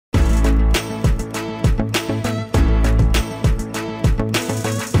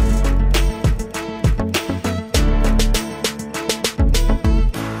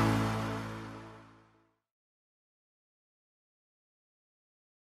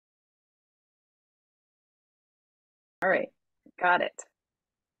All right, got it.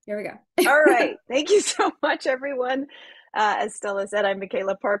 Here we go. All right, thank you so much, everyone. As Stella said, I'm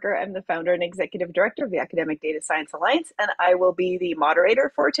Micaela Parker. I'm the founder and executive director of the Academic Data Science Alliance, and I will be the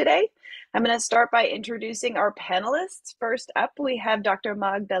moderator for today. I'm going to start by introducing our panelists. First up, we have Dr.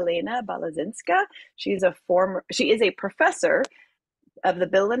 Magdalena Balanzinksa. She is a professor of the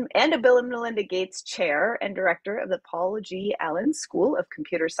Bill and Melinda Gates Chair and Director of the Paul G. Allen School of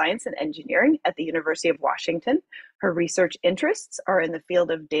Computer Science and Engineering at the University of Washington. Her research interests are in the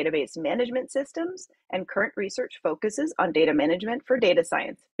field of database management systems, and current research focuses on data management for data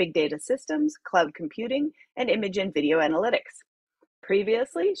science, big data systems, cloud computing, and image and video analytics.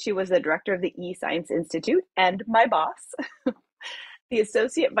 Previously, she was the director of the eScience Institute and my boss, the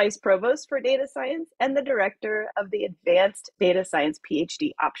Associate Vice Provost for Data Science, and the Director of the Advanced Data Science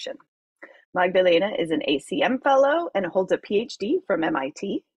PhD option. Magdalena is an ACM Fellow and holds a PhD from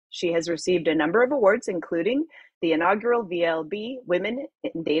MIT. She has received a number of awards, including the inaugural VLB Women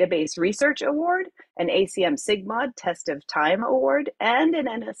in Database Research Award, an ACM SIGMOD Test of Time Award, and an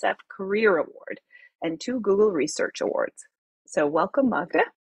NSF Career Award, and 2 Google Research Awards. So welcome, Magda.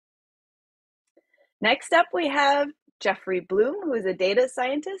 Next up, we have Jeffrey Blume, who is a data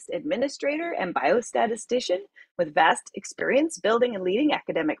scientist, administrator, and biostatistician with vast experience building and leading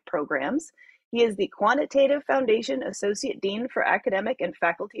academic programs. He is the Quantitative Foundation Associate Dean for Academic and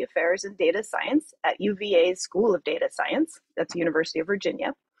Faculty Affairs in Data Science at UVA's School of Data Science, that's University of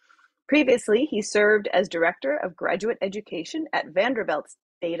Virginia. Previously, he served as Director of Graduate Education at Vanderbilt's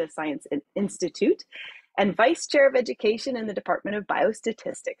Data Science Institute and Vice Chair of Education in the Department of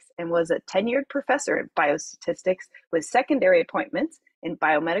Biostatistics, and was a tenured professor of biostatistics with secondary appointments in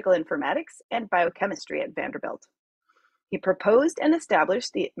biomedical informatics and biochemistry at Vanderbilt. He proposed and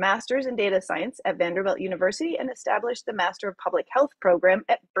established the Master's in Data Science at Vanderbilt University and established the Master of Public Health program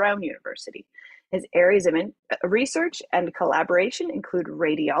at Brown University. His areas of research and collaboration include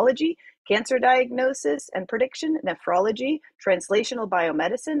radiology, cancer diagnosis and prediction, nephrology, translational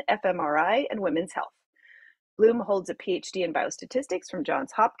biomedicine, fMRI, and women's health. Blume holds a PhD in biostatistics from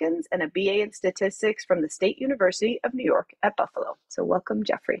Johns Hopkins and a BA in statistics from the State University of New York at Buffalo. So welcome,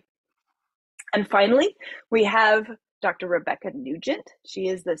 Jeffrey. And finally, we have Dr. Rebecca Nugent. She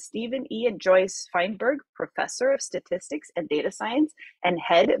is the Stephen E. and Joyce Fienberg Professor of Statistics and Data Science and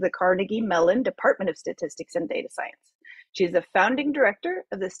head of the Carnegie Mellon Department of Statistics and Data Science. She is the founding director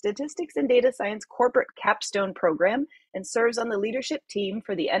of the Statistics and Data Science Corporate Capstone Program and serves on the leadership team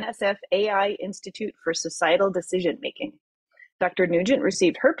for the NSF AI Institute for Societal Decision Making. Dr. Nugent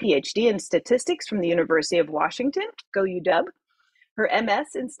received her PhD in statistics from the University of Washington, go UW, her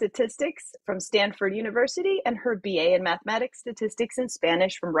MS in statistics from Stanford University, and her BA in mathematics, statistics, and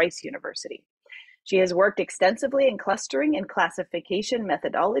Spanish from Rice University. She has worked extensively in clustering and classification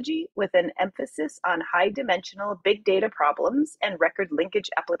methodology with an emphasis on high-dimensional big data problems and record linkage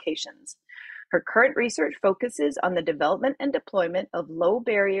applications. Her current research focuses on the development and deployment of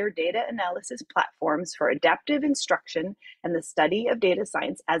low-barrier data analysis platforms for adaptive instruction and the study of data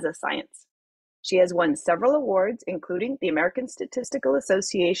science as a science. She has won several awards, including the American Statistical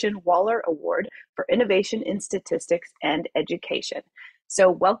Association Waller Award for Innovation in Statistics and Education. So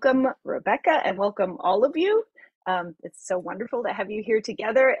welcome, Rebecca, and welcome all of you. It's so wonderful to have you here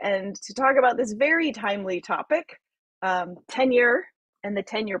together and to talk about this very timely topic, tenure and the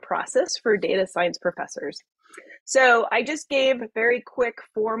tenure process for data science professors. So I just gave very quick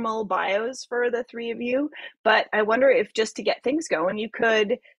formal bios for the 3 of you, but I wonder if just to get things going, you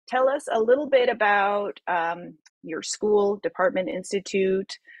could tell us a little bit about your school, department,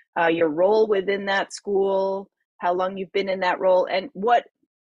 institute, your role within that school, how long you've been in that role, and what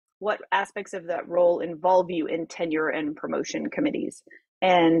aspects of that role involve you in tenure and promotion committees.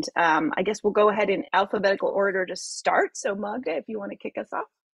 And I guess we'll go ahead in alphabetical order to start. So Magda, if you want to kick us off.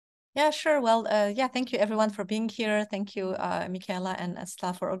 Yeah, sure. Well, yeah, thank you everyone for being here. Thank you, Micaela and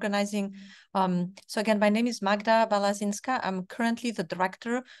Stella for organizing. So again, my name is Magda Balanzinksa. I'm currently the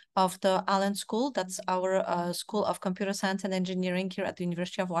director of the Allen School. That's our School of Computer Science and Engineering here at the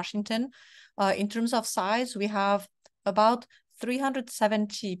University of Washington. In terms of size, we have about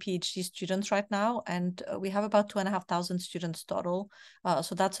 370 PhD students right now, and we have about 2,500 students total.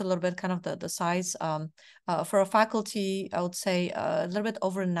 So that's a little bit kind of the size. For a faculty, I would say a little bit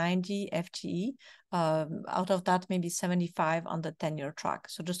over 90 FTE. Out of that, maybe 75 on the tenure track.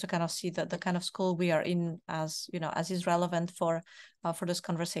 So just to kind of see the kind of school we are in, as you know, as is relevant for this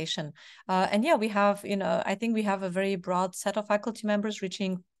conversation. And yeah, we have, I think we have a very broad set of faculty members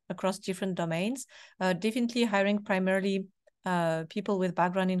reaching across different domains. Definitely hiring primarily people with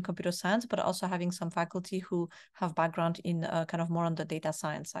background in computer science, but also having some faculty who have background in kind of more on the data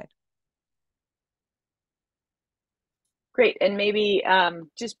science side. Great. And maybe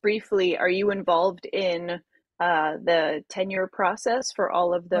just briefly, are you involved in the tenure process for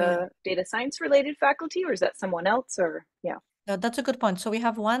all of Oh, yeah. the data science related faculty, or is that someone else? Or yeah. That's a good point. So we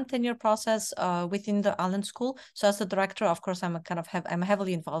have one tenure process within the Allen School. So as the director, of course, I'm I'm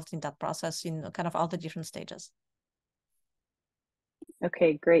heavily involved in that process in kind of all the different stages.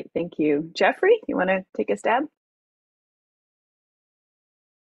 Okay, great. Thank you. Jeffrey, you want to take a stab?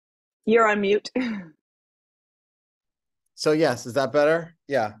 You're on mute. So yes, is that better?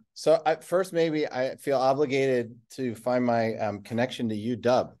 Yeah. So first, maybe I feel obligated to find my connection to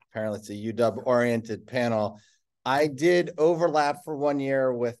UW. Apparently it's a UW-oriented panel. I did overlap for 1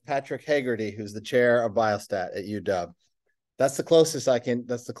 year with Patrick Hagerty, who's the chair of Biostat at UW. That's the closest I can.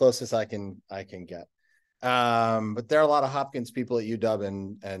 That's the closest I can get. But there are a lot of Hopkins people at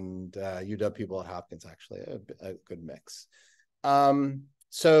UW and UW people at Hopkins. Actually, a good mix.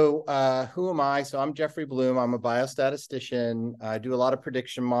 So who am I? So I'm Jeffrey Blume. I'm a biostatistician. I do a lot of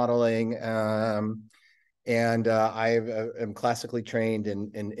prediction modeling, and I am classically trained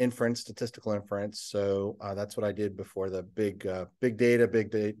in inference, statistical inference. So that's what I did before the big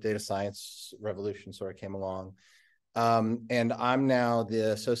data science revolution sort of came along. And I'm now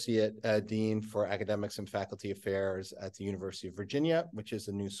the Associate Dean for Academics and Faculty Affairs at the University of Virginia, which is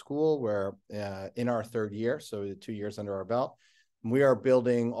a new school. We're in our 3rd year, so 2 years under our belt. We are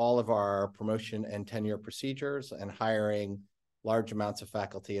building all of our promotion and tenure procedures and hiring large amounts of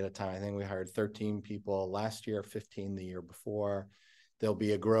faculty at a time. I think we hired 13 people last year, 15 the year before. There'll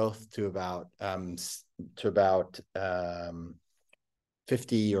be a growth to about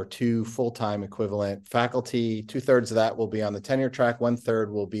 50 or 2 full-time equivalent faculty. 2/3 of that will be on the tenure track.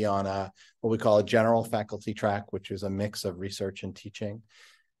 1/3 will be on what we call a general faculty track, which is a mix of research and teaching.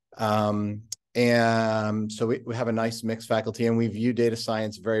 And so we have a nice mixed faculty, and we view data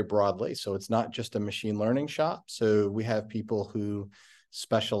science very broadly. So it's not just a machine learning shop. So we have people who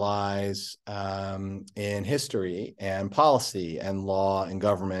specialize in history and policy and law and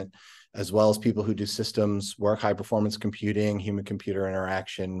government, as well as people who do systems work, high performance computing, human computer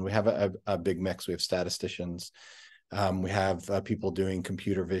interaction. We have a big mix. We have statisticians. We have people doing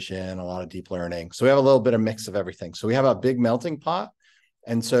computer vision, a lot of deep learning. So we have a little bit of mix of everything. So we have a big melting pot.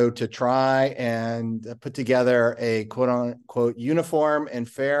 And so to try and put together a quote unquote uniform and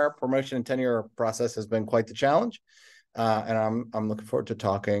fair promotion and tenure process has been quite the challenge. And I'm looking forward to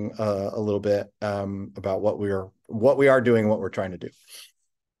talking a little bit about what we are doing, what we're trying to do.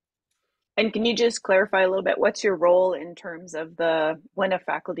 And can you just clarify a little bit, what's your role in terms of when a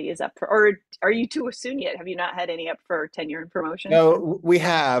faculty is up for, or are you too soon yet? Have you not had any up for tenure and promotion? No, we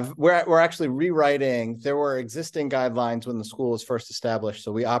have. We're actually rewriting. There were existing guidelines when the school was first established,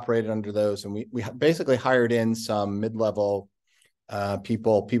 so we operated under those, and we basically hired in some mid-level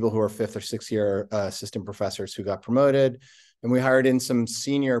people who are 5th or 6th year assistant professors who got promoted, and we hired in some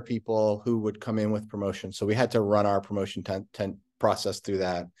senior people who would come in with promotion. So we had to run our promotion process through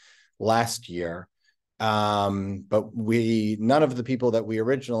that last year. But none of the people that we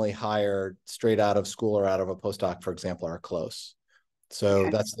originally hired straight out of school or out of a postdoc, for example, are close. So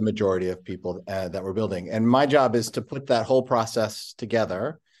that's the majority of people that we're building. And my job is to put that whole process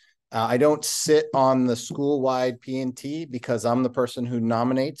together. I don't sit on the school-wide P&T because I'm the person who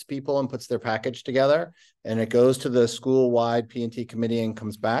nominates people and puts their package together. And it goes to the school-wide P&T committee and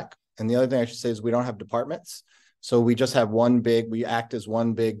comes back. And the other thing I should say is we don't have departments. So we just have we act as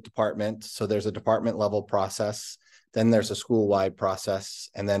one big department. So there's a department level process, then there's a school-wide process,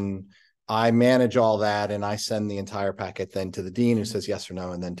 and then I manage all that and I send the entire packet then to the dean who says yes or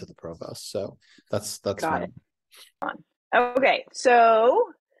no, and then to the provost. So that's Got it. Okay,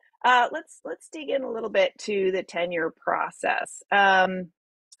 so let's dig in a little bit to the tenure process.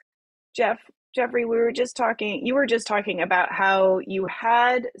 Jeffrey, you were just talking about how you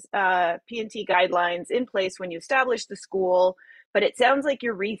had P&T guidelines in place when you established the school, but it sounds like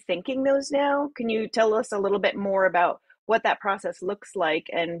you're rethinking those now. Can you tell us a little bit more about what that process looks like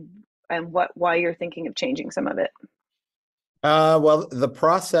and why you're thinking of changing some of it? Well, the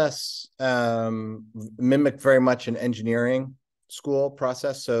process mimicked very much an engineering school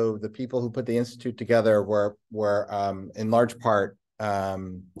process. So the people who put the institute together were in large part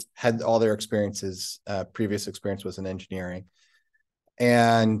had all their previous experience was in engineering.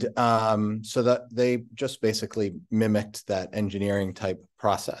 And so that they just basically mimicked that engineering type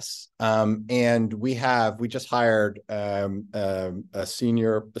process. And we just hired a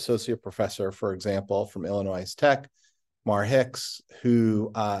senior associate professor, for example, from Illinois Tech, Mar Hicks,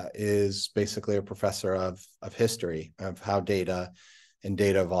 who is basically a professor of history, of how data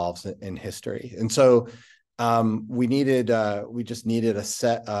evolves in history. And so we just needed a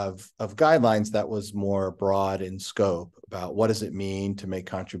set of guidelines that was more broad in scope about what does it mean to make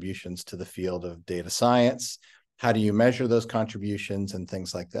contributions to the field of data science? How do you measure those contributions and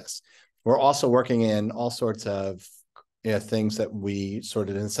things like this? We're also working in all sorts of things that we sort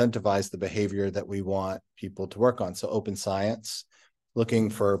of incentivize the behavior that we want people to work on. So open science, looking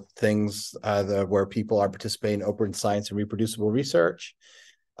for things where people are participating in open science and reproducible research.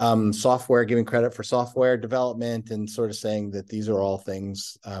 Software, giving credit for software development, and sort of saying that these are all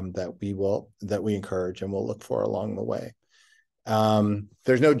things that we encourage and will look for along the way.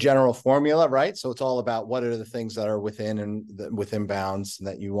 There's no general formula, right? So it's all about what are the things that are within bounds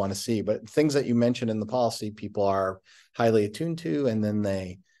that you want to see. But things that you mentioned in the policy, people are highly attuned to, and then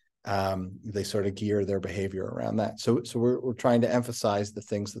they sort of gear their behavior around that. So we're trying to emphasize the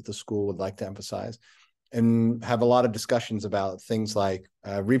things that the school would like to emphasize, and have a lot of discussions about things like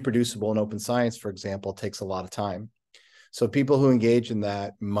reproducible and open science, for example, takes a lot of time. So people who engage in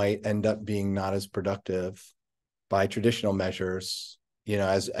that might end up being not as productive by traditional measures,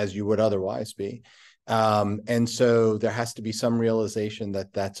 as you would otherwise be. And so there has to be some realization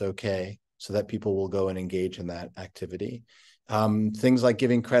that that's okay, so that people will go and engage in that activity. Things like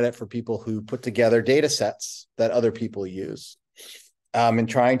giving credit for people who put together data sets that other people use. And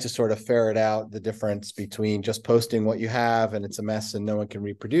trying to sort of ferret out the difference between just posting what you have and it's a mess and no one can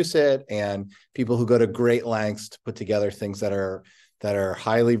reproduce it, and people who go to great lengths to put together things that are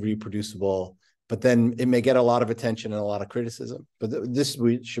highly reproducible, but then it may get a lot of attention and a lot of criticism. But this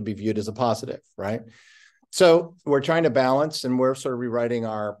should be viewed as a positive, right? So we're trying to balance, and we're sort of rewriting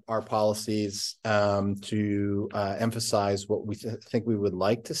our policies to emphasize what we think we would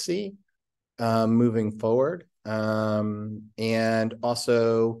like to see moving forward. And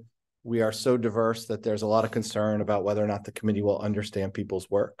also, we are so diverse that there's a lot of concern about whether or not the committee will understand people's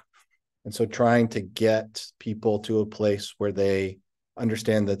work. And so trying to get people to a place where they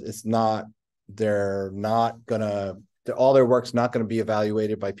understand that all their work's not going to be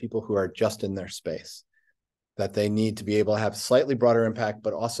evaluated by people who are just in their space, that they need to be able to have slightly broader impact,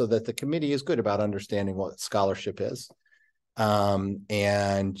 but also that the committee is good about understanding what scholarship is.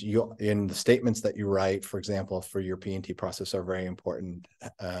 And you, in the statements that you write, for example, for your P&T process, are very important,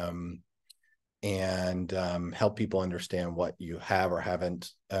 and help people understand what you have or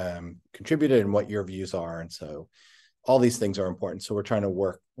haven't contributed and what your views are. And so all these things are important. So we're trying to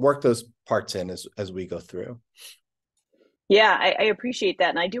work those parts in as we go through. Yeah, I appreciate that.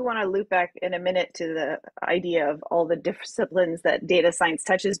 And I do want to loop back in a minute to the idea of all the disciplines that data science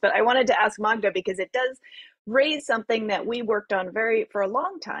touches. But I wanted to ask Magda, because it does raise something that we worked on for a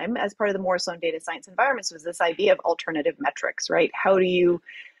long time as part of the Morrison data science environments, was this idea of alternative metrics, right? How do you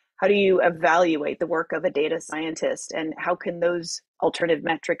evaluate the work of a data scientist, and how can those alternative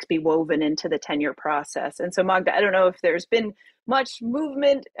metrics be woven into the tenure process? And so Magda, I don't know if there's been much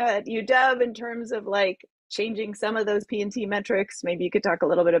movement at UW in terms of changing some of those P&T metrics. Maybe you could talk a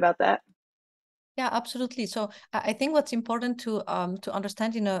little bit about that. Yeah, absolutely. So I think what's important to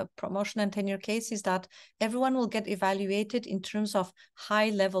understand in a promotion and tenure case is that everyone will get evaluated in terms of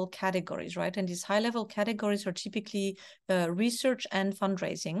high-level categories, right? And these high-level categories are typically research and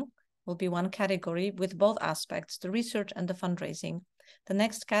fundraising will be one category with both aspects, the research and the fundraising. The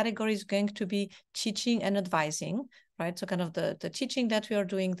next category is going to be teaching and advising, right? So kind of the teaching that we are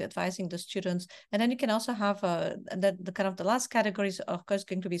doing, the advising the students. And then you can also have the last category is, of course,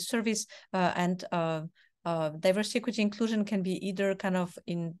 going to be service and diversity, equity, inclusion can be either kind of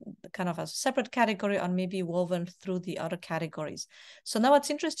a separate category or maybe woven through the other categories. So now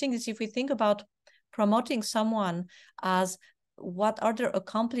what's interesting is if we think about promoting someone as what are their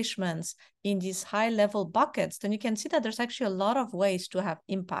accomplishments in these high-level buckets, then you can see that there's actually a lot of ways to have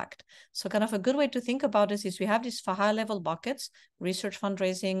impact. So kind of a good way to think about this is we have these high-level buckets: research,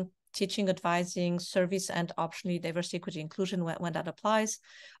 fundraising, teaching, advising, service, and optionally diversity, equity, inclusion when that applies.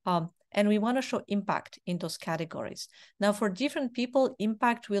 And we want to show impact in those categories. Now, for different people,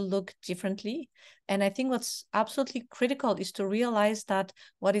 impact will look differently. And I think what's absolutely critical is to realize that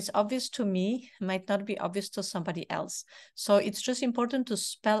what is obvious to me might not be obvious to somebody else. So it's just important to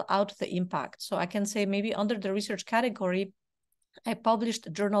spell out the impact. So I can say maybe under the research category, I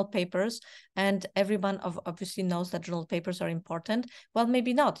published journal papers, and everyone obviously knows that journal papers are important. Well,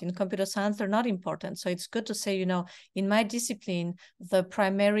 maybe not. In computer science, they're not important. So it's good to say, in my discipline, the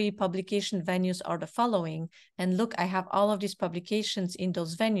primary publication venues are the following. And look, I have all of these publications in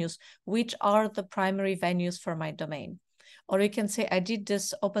those venues, which are the primary venues for my domain. Or you can say, I did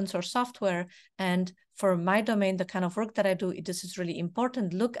this open source software, and for my domain, the kind of work that I do, this is really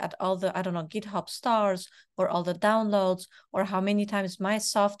important. Look at all the, I don't know, GitHub stars, or all the downloads, or how many times my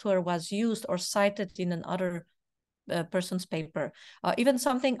software was used or cited in another person's paper. Even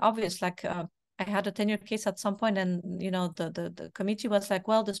something obvious like I had a tenure case at some point, and the committee was like,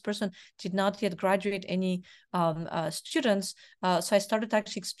 well, this person did not yet graduate any students. So I started to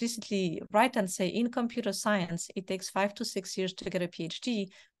actually explicitly write and say, in computer science, it takes 5 to 6 years to get a PhD,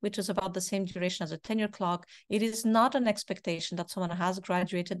 which is about the same duration as a tenure clock. It is not an expectation that someone has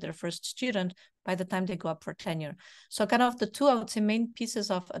graduated their first student by the time they go up for tenure. So kind of the two, I would say, main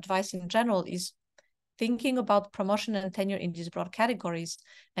pieces of advice in general is thinking about promotion and tenure in these broad categories,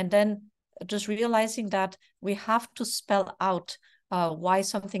 and then just realizing that we have to spell out why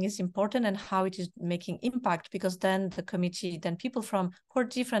something is important and how it is making impact, because then the committee, then people from who are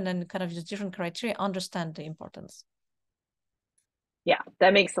different and kind of use different criteria understand the importance. Yeah,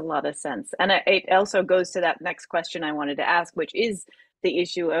 that makes a lot of sense. And it also goes to that next question I wanted to ask, which is the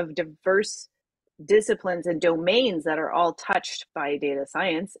issue of diverse disciplines and domains that are all touched by data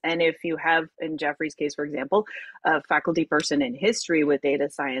science. And if you have, in Jeffrey's case, for example, a faculty person in history with data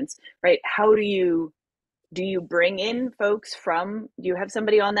science, right? How do you bring in folks from, do you have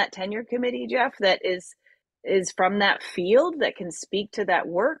somebody on that tenure committee, Jeff, that is from that field that can speak to that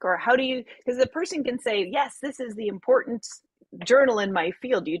work? Or how do you, because the person can say, yes, this is the important journal in my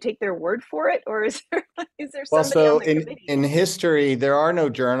field. Do you take their word for it, or is there somebody on the committee? In history, there are no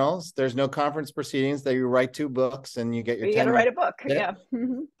journals. There's no conference proceedings that you write 2 books and you get your. You got to write a book. Yeah.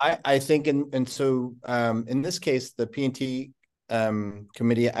 I think, so in this case, the P&T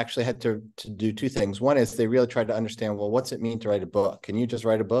committee actually had to do 2 things. One is they really tried to understand, well, what's it mean to write a book? Can you just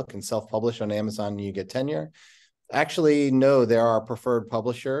write a book and self-publish on Amazon and you get tenure? Actually, no, there are preferred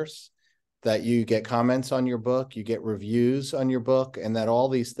publishers that you get comments on your book, you get reviews on your book, and that all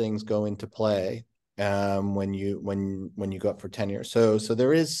these things go into play when you go up for tenure. So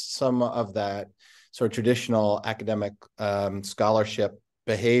there is some of that sort of traditional academic scholarship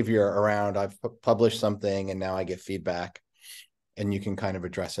behavior around, I've published something and now I get feedback, and you can kind of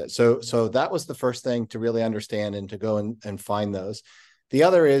address it. So that was the first thing to really understand and to go and find those. The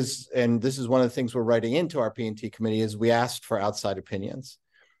other is, and this is one of the things we're writing into our P&T committee, is we asked for outside opinions.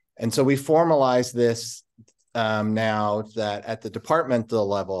 And so we formalize this now that at the departmental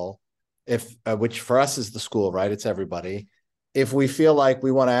level, which for us is the school, right? It's everybody. If we feel like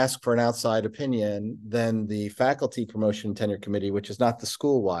we want to ask for an outside opinion, then the faculty promotion tenure committee, which is not the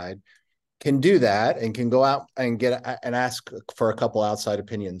school-wide, can do that and can go out and ask for a couple outside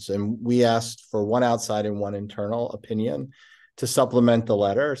opinions. And we asked for 1 outside and 1 internal opinion to supplement the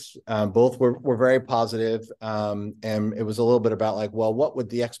letters. Both were very positive, and it was a little bit about like, well, what would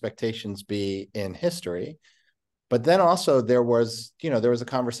the expectations be in history? But then also there was a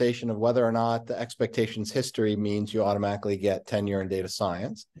conversation of whether or not the expectations history means you automatically get tenure in data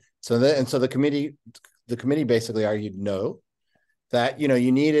science. So the committee basically argued no, that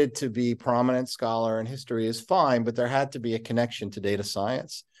you needed to be prominent scholar in history is fine, but there had to be a connection to data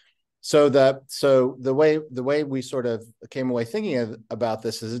science. So the way we sort of came away thinking about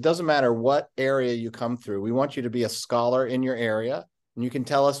this is, it doesn't matter what area you come through. We want you to be a scholar in your area, and you can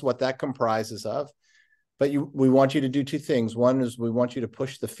tell us what that comprises of. But we want you to do 2 things. One is we want you to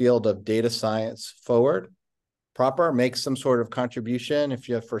push the field of data science forward, make some sort of contribution.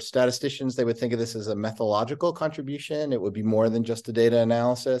 For statisticians, they would think of this as a methodological contribution. It would be more than just a data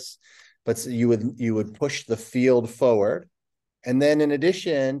analysis, but you would push the field forward. And then in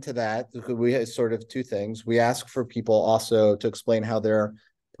addition to that, we had sort of 2 things. We ask for people also to explain how they're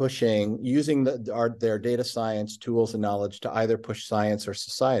using their data science tools and knowledge to either push science or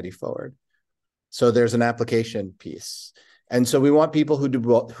society forward. So there's an application piece. And so we want people who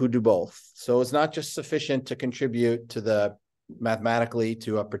do both. So it's not just sufficient to contribute mathematically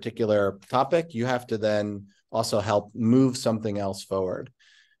to a particular topic. You have to then also help move something else forward.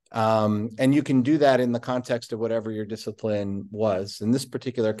 And you can do that in the context of whatever your discipline was. In this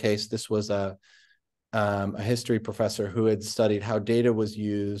particular case, this was a history professor who had studied how data was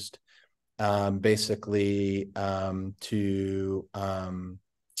used basically to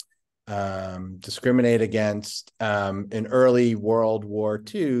discriminate against in early World War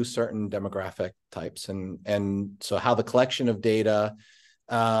II certain demographic types, and so how the collection of data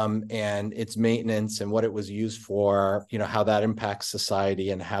and its maintenance and what it was used for, how that impacts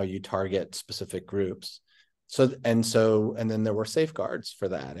society and how you target specific groups. And then there were safeguards for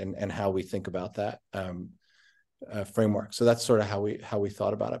that and how we think about that framework. So that's sort of how we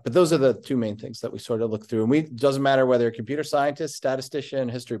thought about it. But those are the 2 main things that we sort of look through. And it doesn't matter whether you're a computer scientist, statistician,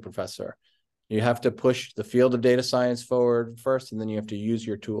 history professor, You have to push the field of data science forward first, and then you have to use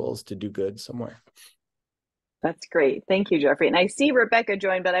your tools to do good somewhere. That's great. Thank you, Jeffrey. And I see Rebecca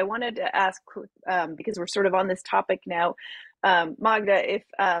joined, but I wanted to ask, because we're sort of on this topic now, Magda,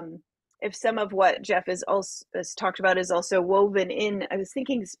 if some of what Jeff has talked about is also woven in. I was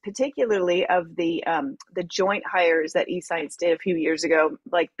thinking particularly of the joint hires that eScience did a few years ago,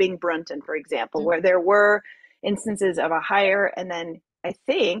 like Bing Brunton, for example, where there were instances of a hire, and then I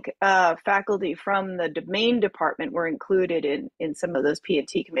think faculty from the domain department were included in some of those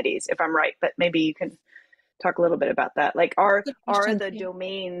P&T committees, if I'm right. But maybe you can talk a little bit about that. Like, are the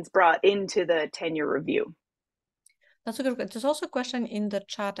domains brought into the tenure review? That's a good question. There's also a question in the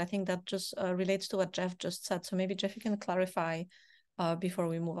chat, I think, that just relates to what Jeff just said. So maybe, Jeff, you can clarify before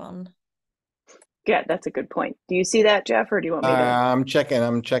we move on. Yeah, that's a good point. Do you see that, Jeff, or do you want me to? I'm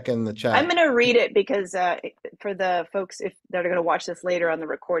checking the chat. I'm going to read it because for the folks that are going to watch this later on the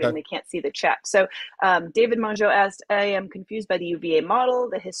recording, they can't see the chat. So David Monjo asked, I am confused by the UVA model.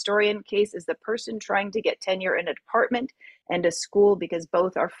 The historian case is the person trying to get tenure in a department and a school because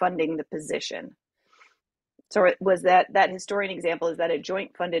both are funding the position. So was that historian example, is that a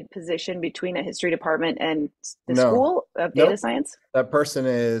joint funded position between a history department and the school of data science? That person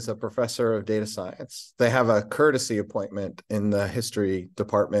is a professor of data science. They have a courtesy appointment in the history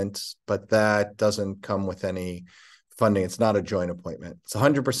department, but that doesn't come with any funding. It's not a joint appointment. It's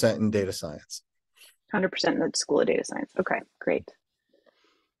 100% in data science. 100% in the School of Data Science. Okay, great.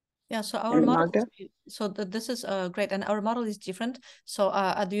 Yeah, so our model, this is great, and our model is different. So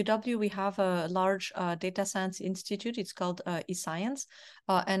at the UW, we have a large data science institute. It's called eScience,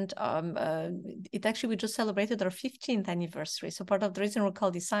 and it actually, we just celebrated our 15th anniversary. So part of the reason we're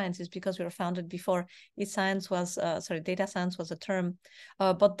called eScience is because we were founded before eScience was, data science was a term,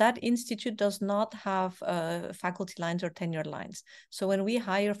 but that institute does not have faculty lines or tenure lines. So when we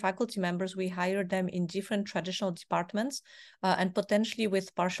hire faculty members, we hire them in different traditional departments and potentially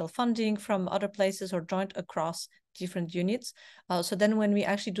with partial funding from other places or joint across different units. So then when we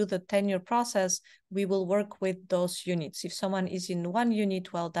actually do the tenure process, we will work with those units. If someone is in one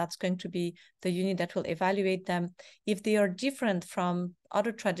unit, well, that's going to be the unit that will evaluate them. If they are different from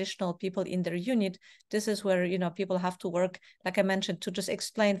other traditional people in their unit, this is where, you know, people have to work, like I mentioned, to just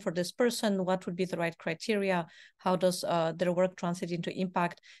explain for this person what would be the right criteria, how does their work translate into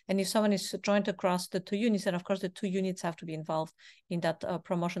impact. And if someone is joined across the two units, then of course the two units have to be involved in that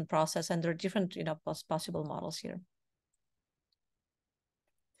promotion process. And there are different, you know, possible models here.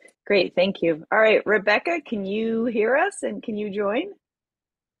 Great, thank you. All right, Rebecca, can you hear us and can you join?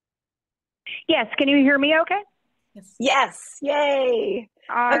 Yes, can you hear me okay? Yes, yay.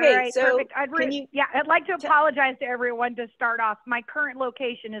 All okay, right, so perfect. I'd like to apologize to everyone to start off. My current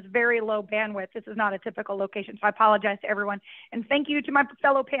location is very low bandwidth. This is not a typical location, so I apologize to everyone. And thank you to my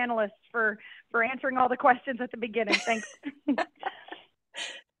fellow panelists for answering all the questions at the beginning. Thanks.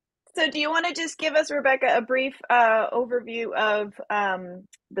 So do you want to just give us, Rebecca, a brief overview of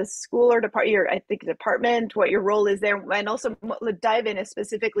the school or department, what your role is there, and also dive in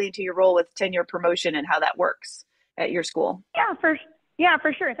specifically into your role with tenure promotion and how that works at your school? Yeah,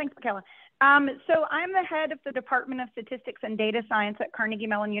 for sure. Thanks, Micaela. So I'm the head of the Department of Statistics and Data Science at Carnegie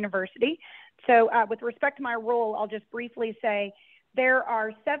Mellon University. So with respect to my role, I'll just briefly say there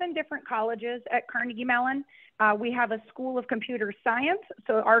are 7 different colleges at Carnegie Mellon. We have a School of Computer Science.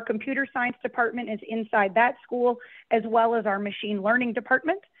 So our computer science department is inside that school, as well as our machine learning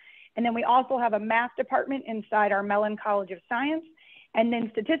department. And then we also have a math department inside our Mellon College of Science. And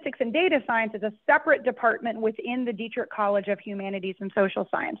then statistics and data science is a separate department within the Dietrich College of Humanities and Social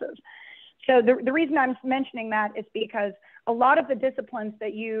Sciences. So the reason I'm mentioning that is because a lot of the disciplines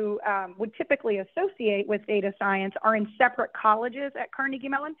that you would typically associate with data science are in separate colleges at Carnegie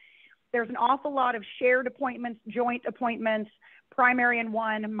Mellon. There's an awful lot of shared appointments, joint appointments, primary in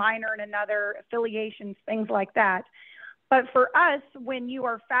one, minor in another, affiliations, things like that. But for us, when you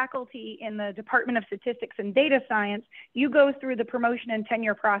are faculty in the Department of Statistics and Data Science, you go through the promotion and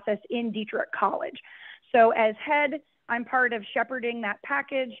tenure process in Dietrich College. So as head, I'm part of shepherding that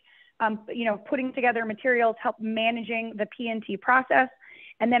package, putting together materials, help managing the P&T process.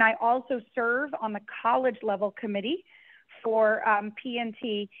 And then I also serve on the college level committee for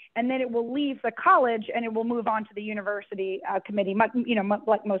P&T, and then it will leave the college and it will move on to the university committee,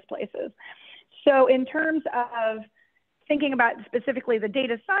 like most places. So in terms of thinking about specifically the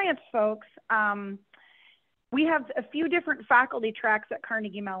data science folks, we have a few different faculty tracks at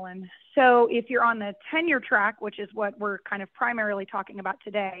Carnegie Mellon. So if you're on the tenure track, which is what we're kind of primarily talking about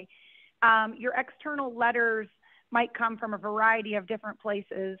today, your external letters might come from a variety of different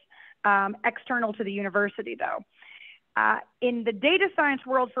places, external to the university though. In the data science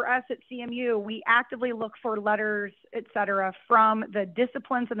world for us at CMU, we actively look for letters, et cetera, from the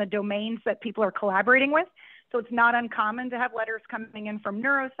disciplines and the domains that people are collaborating with. So it's not uncommon to have letters coming in from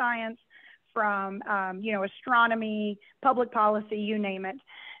neuroscience, from astronomy, public policy, you name it,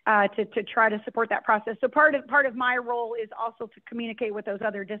 to try to support that process. So part of my role is also to communicate with those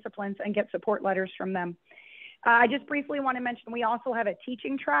other disciplines and get support letters from them. I just briefly want to mention we also have a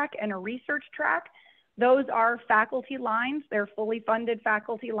teaching track and a research track. Those are faculty lines. They're fully funded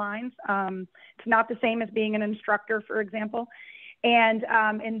faculty lines. It's not the same as being an instructor, for example. And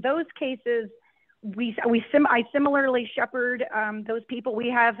in those cases, I similarly shepherd those people. We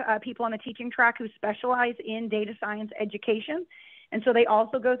have people on the teaching track who specialize in data science education. And so they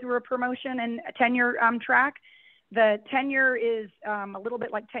also go through a promotion and a tenure track. The tenure is a little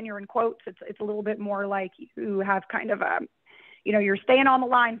bit like tenure in quotes. It's a little bit more like you have kind of you're staying on the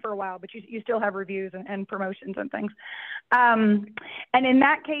line for a while, but you still have reviews and promotions and things. And in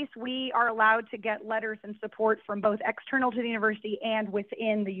that case, we are allowed to get letters and support from both external to the university and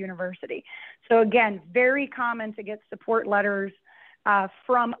within the university. So again, very common to get support letters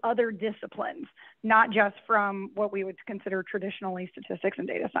from other disciplines, not just from what we would consider traditionally statistics and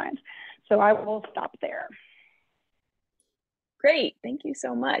data science. So I will stop there. Great, thank you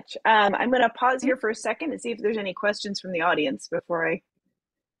so much. I'm going to pause here for a second and see if there's any questions from the audience before I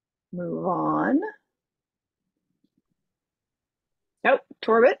move on. Oh,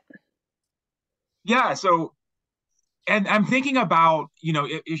 Torbett? Yeah, so, and I'm thinking about,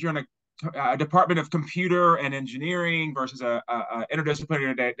 if you're in a department of computer and engineering versus a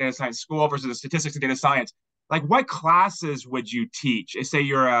interdisciplinary data science school versus a statistics and data science, like what classes would you teach? Say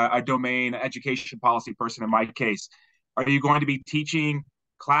you're a domain education policy person in my case. Are you going to be teaching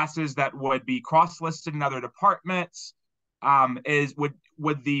classes that would be cross-listed in other departments?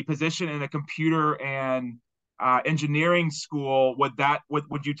 Would the position in a computer and engineering school,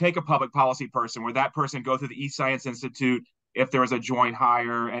 would you take a public policy person? Would that person go through the eScience Institute if there was a joint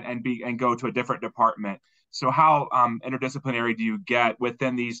hire and go to a different department? So how interdisciplinary do you get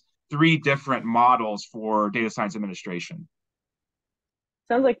within these three different models for data science administration?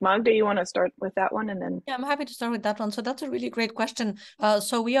 Sounds like Magda, you want to start with that one and then. Yeah, I'm happy to start with that one. So that's a really great question.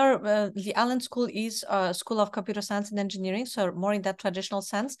 So we are, the Allen School is a school of computer science and engineering, so more in that traditional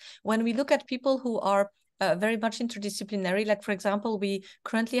sense. When we look at people who are very much interdisciplinary, like for example, we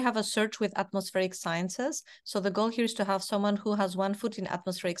currently have a search with atmospheric sciences. So the goal here is to have someone who has 1 foot in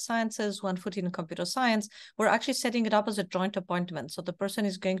atmospheric sciences, 1 foot in computer science. We're actually setting it up as a joint appointment. So the person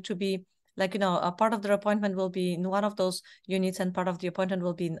is going to be a part of their appointment will be in one of those units and part of the appointment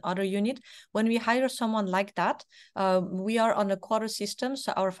will be in other unit. When we hire someone like that, we are on a quarter system.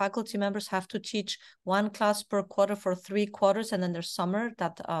 So our faculty members have to teach 1 class per quarter for 3 quarters. And then there's summer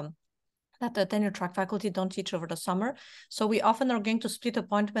that the tenure track faculty don't teach over the summer. So we often are going to split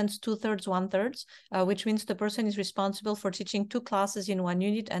appointments 2/3, 1/3, which means the person is responsible for teaching 2 classes in 1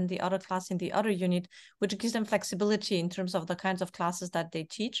 unit and the other class in the other unit, which gives them flexibility in terms of the kinds of classes that they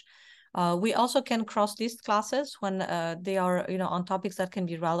teach. We also can cross-list classes when they are, on topics that can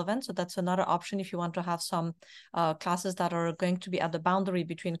be relevant. So that's another option if you want to have some classes that are going to be at the boundary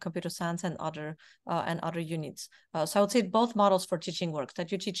between computer science and other units. So I would say both models for teaching work,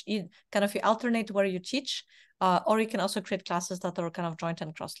 that you teach you alternate where you teach, or you can also create classes that are kind of joint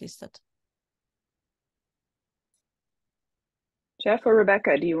and cross-listed. Jeff or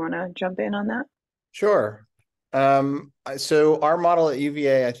Rebecca, do you want to jump in on that? Sure. So our model at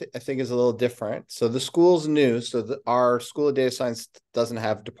UVA, I think is a little different. So the school's new. So our School of Data Science doesn't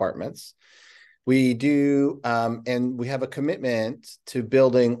have departments. We do, and we have a commitment to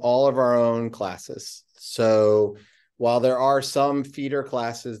building all of our own classes. So while there are some feeder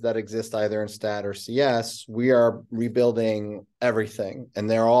classes that exist either in STAT or CS, we are rebuilding everything, and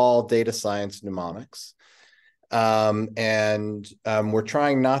they're all data science mnemonics. We're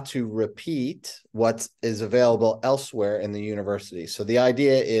trying not to repeat what is available elsewhere in the university. So the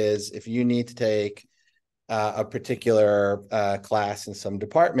idea is if you need to take a particular class in some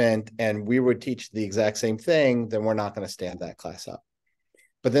department and we would teach the exact same thing, then we're not going to stand that class up.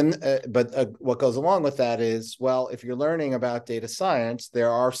 But then, what goes along with that is, well, if you're learning about data science, there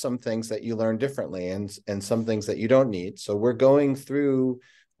are some things that you learn differently and some things that you don't need. So we're going through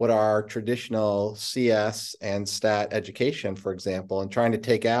what are traditional CS and STAT education, for example, and trying to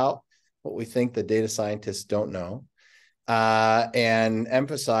take out what we think the data scientists don't know and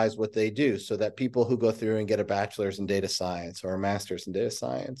emphasize what they do so that people who go through and get a bachelor's in data science or a master's in data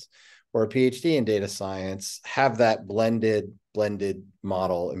science or a PhD in data science have that blended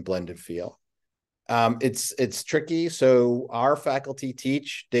model and blended feel. It's tricky. So our faculty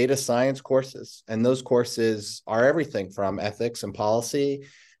teach data science courses, and those courses are everything from ethics and policy,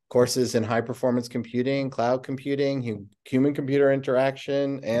 courses in high performance computing, cloud computing, human computer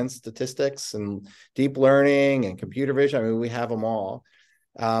interaction, and statistics and deep learning and computer vision. I mean, we have them all.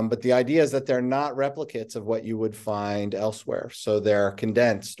 But the idea is that they're not replicates of what you would find elsewhere. So they're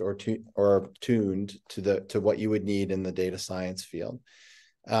condensed or tuned to what you would need in the data science field.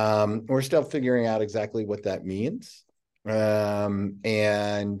 We're still figuring out exactly what that means, and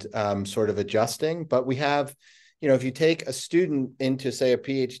sort of adjusting. But we have, if you take a student into, say, a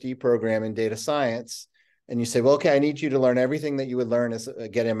PhD program in data science, and you say, well, okay, I need you to learn everything that you would learn as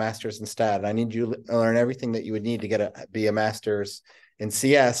get a master's in stat. And I need you to learn everything that you would need to be a master's in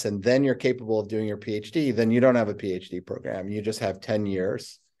CS, and then you're capable of doing your PhD. Then you don't have a PhD program. You just have 10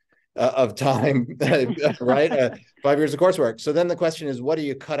 years of time, right? 5 years of coursework. So then the question is, what do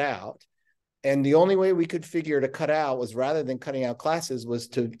you cut out? And the only way we could figure to cut out was, rather than cutting out classes, was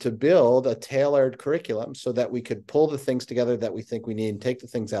to build a tailored curriculum so that we could pull the things together that we think we need and take the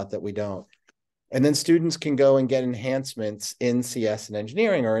things out that we don't. And then students can go and get enhancements in CS and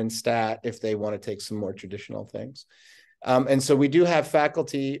engineering or in stat if they want to take some more traditional things. And so we do have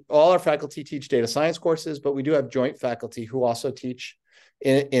faculty, all our faculty teach data science courses, but we do have joint faculty who also teach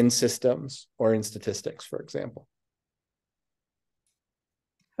in systems or in statistics, for example.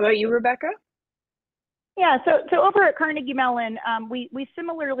 How about you, Rebecca? Yeah, so over at Carnegie Mellon, we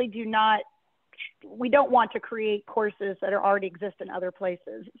similarly we don't want to create courses that are already exist in other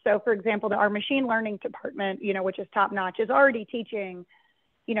places. So for example, our machine learning department, which is top notch, is already teaching,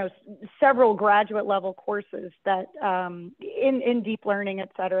 several graduate level courses that in deep learning,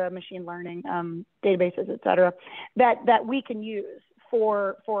 et cetera, machine learning, databases, et cetera, that we can use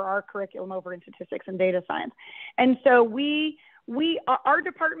for our curriculum over in statistics and data science. And so our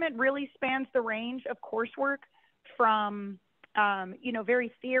department really spans the range of coursework from,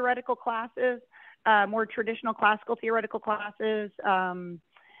 very theoretical classes, more traditional classical theoretical classes,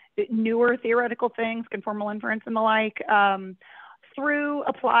 newer theoretical things, conformal inference and the like, through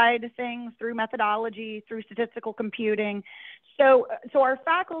applied things, through methodology, through statistical computing. So our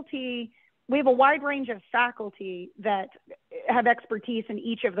faculty, we have a wide range of faculty that have expertise in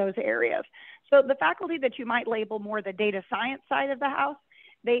each of those areas. So the faculty that you might label more the data science side of the house,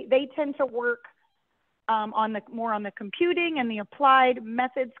 they tend to work more on the computing and the applied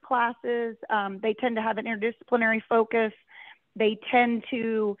methods classes. They tend to have an interdisciplinary focus. They tend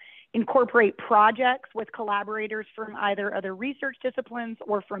to incorporate projects with collaborators from either other research disciplines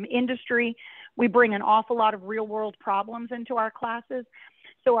or from industry. We bring an awful lot of real world problems into our classes.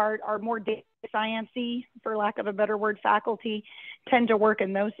 So our more data science-y, for lack of a better word, faculty tend to work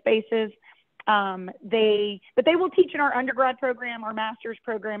in those spaces. But they will teach in our undergrad program, our master's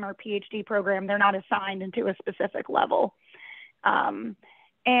program, our PhD program. They're not assigned into a specific level.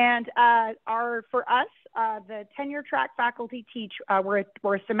 For us, the tenure track faculty teach, we're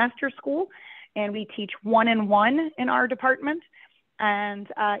a semester school, and we teach 1-in-1 in our department. And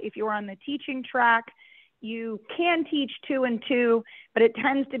if you're on the teaching track, you can teach 2-in-2, but it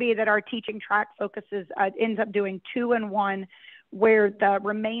tends to be that our teaching track focuses, ends up doing 2-in-1, where the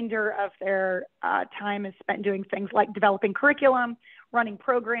remainder of their time is spent doing things like developing curriculum, running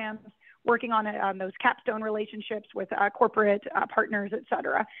programs, working on those capstone relationships with corporate partners, et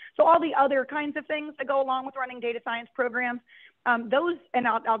cetera. So all the other kinds of things that go along with running data science programs, those, and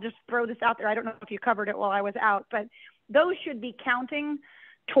I'll just throw this out there, I don't know if you covered it while I was out, but those should be counting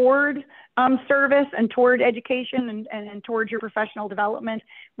toward service and toward education and towards your professional development.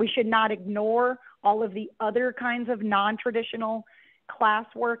 We should not ignore all of the other kinds of non-traditional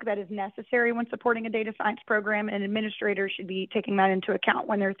classwork that is necessary when supporting a data science program, and administrators should be taking that into account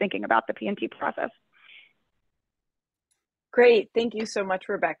when they're thinking about the P&T process. Great. Thank you so much,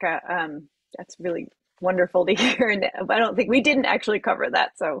 Rebecca. That's really wonderful to hear. And I don't think we didn't actually cover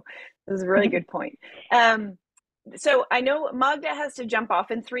that. So this is a really good point. So I know Magda has to jump off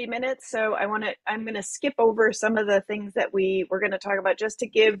in 3 minutes. So I'm going to skip over some of the things that we were going to talk about just to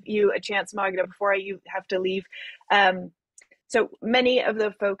give you a chance, Magda, before you have to leave. So many of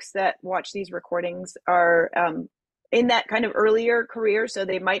the folks that watch these recordings are in that kind of earlier career. So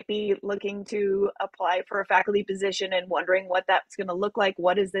they might be looking to apply for a faculty position and wondering what that's going to look like.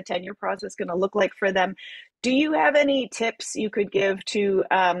 What is the tenure process going to look like for them? Do you have any tips you could give to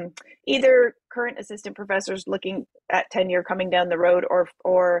either current assistant professors looking at tenure coming down the road,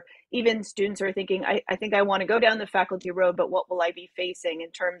 or even students who are thinking, I think I want to go down the faculty road, but what will I be facing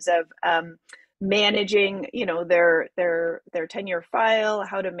in terms of managing, you know, their tenure file,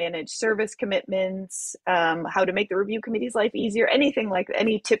 how to manage service commitments, how to make the review committee's life easier, anything like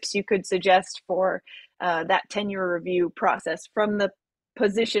any tips you could suggest for that tenure review process from the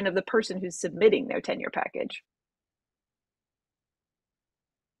position of the person who's submitting their tenure package.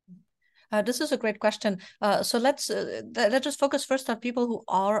 This is a great question. So let's just focus first on people who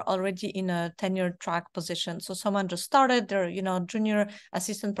are already in a tenure track position. So someone just started, they're, you know, junior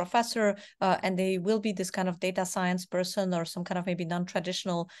assistant professor, and they will be this kind of data science person or some kind of maybe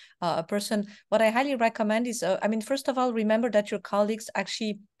non-traditional person. What I highly recommend is, I mean, first of all, remember that your colleagues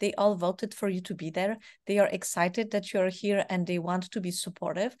actually, they all voted for you to be there. They are excited that you're here and they want to be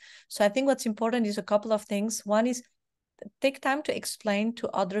supportive. So I think what's important is a couple of things. One is, take time to explain to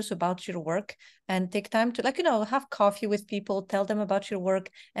others about your work, and take time to, like, you know, have coffee with people, tell them about your work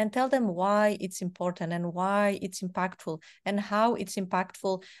and tell them why it's important and why it's impactful and how it's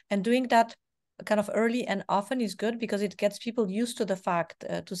impactful. And doing that kind of early and often is good, because it gets people used to the fact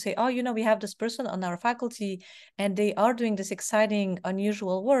to say, oh, you know, we have this person on our faculty and they are doing this exciting,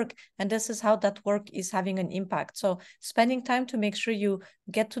 unusual work, and this is how that work is having an impact. So spending time to make sure you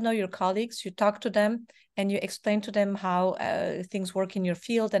get to know your colleagues, you talk to them, and you explain to them how things work in your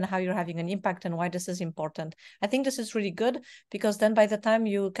field and how you're having an impact and why this is important. I think this is really good, because then by the time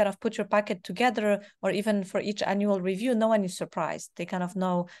you kind of put your packet together, or even for each annual review, no one is surprised. They kind of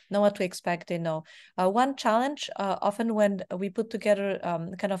know what to expect. They know. One challenge often when we put together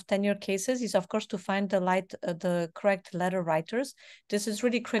kind of tenure cases is, of course, to find the correct letter writers. This is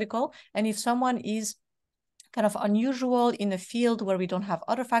really critical. And if someone is kind of unusual in a field where we don't have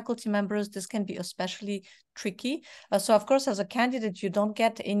other faculty members, this can be especially tricky. So of course, as a candidate, you don't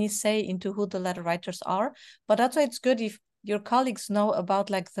get any say into who the letter writers are, but that's why it's good if your colleagues know about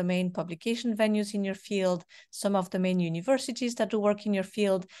like the main publication venues in your field, some of the main universities that do work in your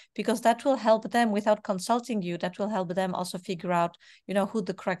field, because that will help them without consulting you. That will help them also figure out, you know, who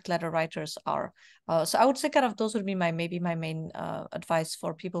the correct letter writers are. So I would say kind of those would be my main advice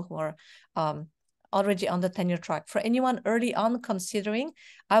for people who are already on the tenure track. For anyone early on considering,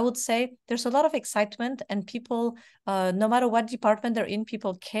 I would say there's a lot of excitement, and people, no matter what department they're in,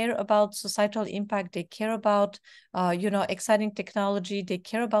 people care about societal impact. They care about, you know, exciting technology. They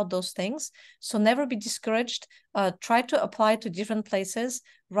care about those things. So never be discouraged. Try to apply to different places.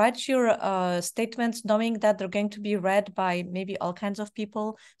 Write your statements knowing that they're going to be read by maybe all kinds of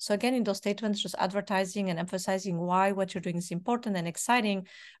people. So again, in those statements, just advertising and emphasizing why what you're doing is important and exciting.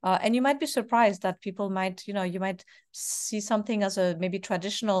 And you might be surprised that people might, you know, you might see something as a maybe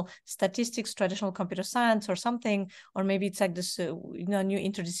traditional statistics, traditional computer science or something, or maybe it's like this, you know, new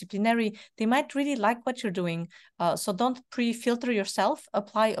interdisciplinary. They might really like what you're doing. So don't pre-filter yourself.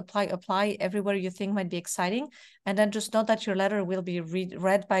 Apply everywhere you think might be exciting. And then just know that your letter will be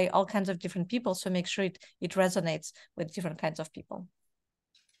read by all kinds of different people. So make sure it resonates with different kinds of people.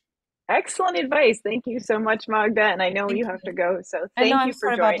 Excellent advice. Thank you so much, Magda. And I know you have to go, so thank you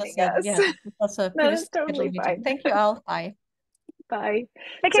for joining us. Yeah, that's a no, that's totally fine. Thank you all. Bye. Bye.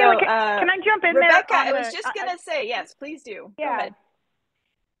 Micaela, can I jump in Rebecca, there? I was just going to say, yes, please do. Yeah. Go ahead.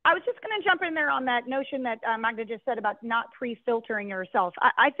 I was just going to jump in there on that notion that Magda just said about not pre-filtering yourself.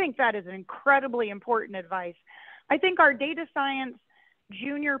 I think that is incredibly important advice. I think our data science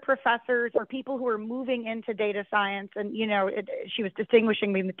junior professors or people who are moving into data science, and, you know, she was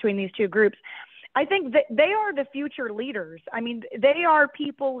distinguishing between these two groups. I think that they are the future leaders. I mean, they are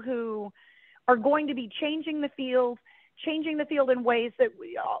people who are going to be changing the field in ways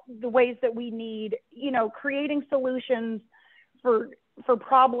that we need, you know, creating solutions for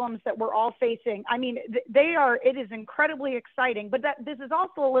problems that we're all facing. I mean, it is incredibly exciting, but this is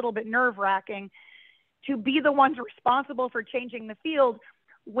also a little bit nerve-wracking to be the ones responsible for changing the field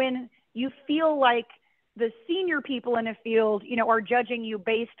when you feel like the senior people in a field, you know, are judging you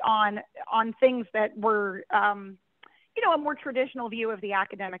based on things that were, you know, a more traditional view of the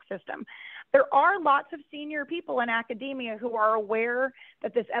academic system. There are lots of senior people in academia who are aware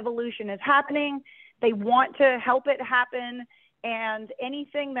that this evolution is happening. They want to help it happen. And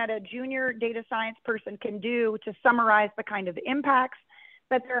anything that a junior data science person can do to summarize the kind of impacts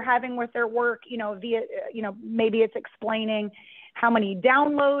that they're having with their work, you know, via, you know, maybe it's explaining how many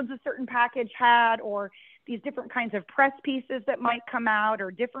downloads a certain package had, or these different kinds of press pieces that might come out,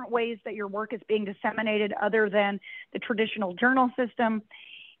 or different ways that your work is being disseminated other than the traditional journal system.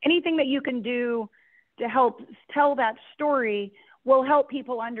 Anything that you can do to help tell that story will help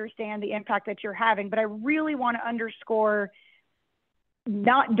people understand the impact that you're having. But I really want to underscore,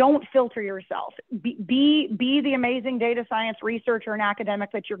 don't filter yourself. Be the amazing data science researcher and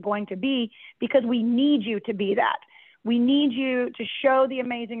academic that you're going to be, because we need you to be that. We need you to show the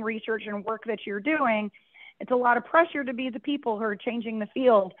amazing research and work that you're doing. It's a lot of pressure to be the people who are changing the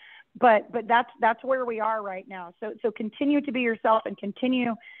field, but that's where we are right now. So continue to be yourself and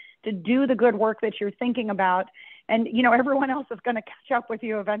continue to do the good work that you're thinking about. And, you know, everyone else is going to catch up with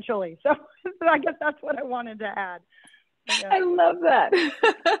you eventually. So I guess that's what I wanted to add. Yeah. I love that.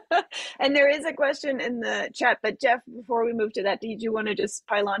 And there is a question in the chat, but Jeff, before we move to that, did you want to just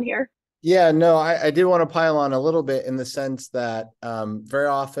pile on here? Yeah, no, I did want to pile on a little bit in the sense that very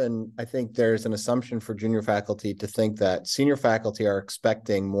often I think there's an assumption for junior faculty to think that senior faculty are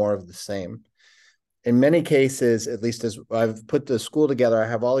expecting more of the same. In many cases, at least as I've put the school together, I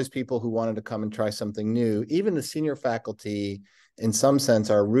have all these people who wanted to come and try something new. Even the senior faculty, in some sense,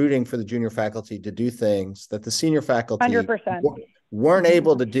 are rooting for the junior faculty to do things that the senior faculty 100%. weren't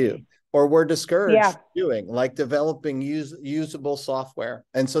able to do or were discouraged doing, like developing usable software.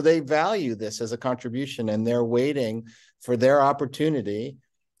 And so they value this as a contribution, and they're waiting for their opportunity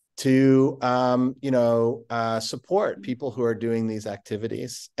to support people who are doing these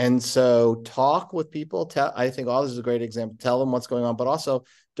activities. And so talk with people. I think all this is a great example. Tell them what's going on, but also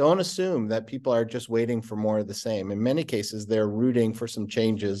don't assume that people are just waiting for more of the same. In many cases, they're rooting for some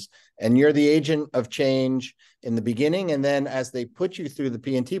changes, and you're the agent of change in the beginning. And then as they put you through the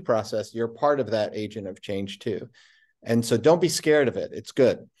P&T process, you're part of that agent of change too. And so don't be scared of it. It's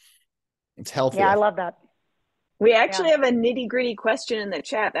good. It's healthy. Yeah, I love that. We actually have a nitty-gritty question in the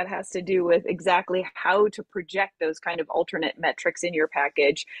chat that has to do with exactly how to project those kind of alternate metrics in your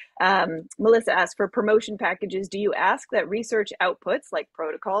package. Melissa asked, for promotion packages, do you ask that research outputs like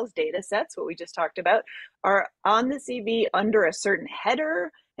protocols, data sets, what we just talked about, are on the CV under a certain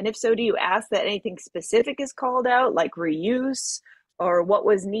header? And if so, do you ask that anything specific is called out, like reuse, or what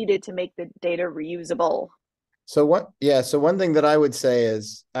was needed to make the data reusable? So one thing that I would say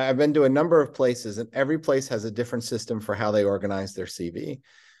is I've been to a number of places, and every place has a different system for how they organize their CV.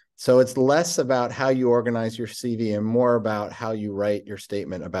 So it's less about how you organize your CV and more about how you write your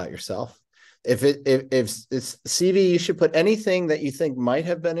statement about yourself. If it's CV, you should put anything that you think might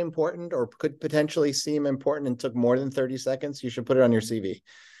have been important or could potentially seem important and took more than 30 seconds, you should put it on your CV.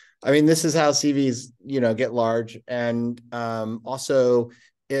 I mean, this is how CVs, get large. And also,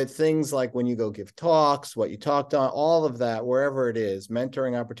 things like when you go give talks, what you talked on, all of that, wherever it is,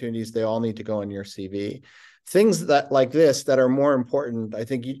 mentoring opportunities, they all need to go on your CV. Things that like this that are more important, I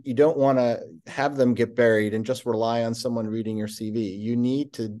think you don't want to have them get buried and just rely on someone reading your CV. You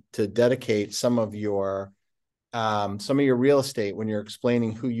need to dedicate some of your real estate when you're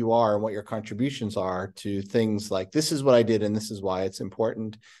explaining who you are and what your contributions are to things like, this is what I did and this is why it's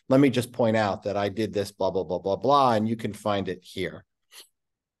important. Let me just point out that I did this, blah, blah, blah, blah, blah, and you can find it here.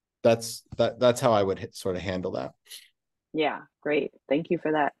 That's how I would sort of handle that. Yeah, great. Thank you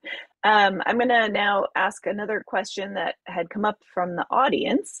for that. I'm going to now ask another question that had come up from the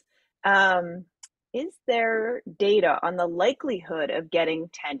audience. Is there data on the likelihood of getting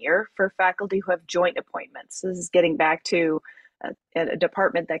tenure for faculty who have joint appointments? This is getting back to a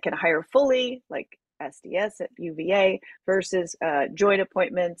department that can hire fully, like SDS at UVA, versus joint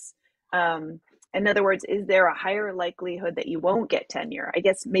appointments. In other words, is there a higher likelihood that you won't get tenure? I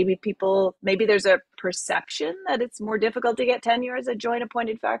guess maybe there's a perception that it's more difficult to get tenure as a joint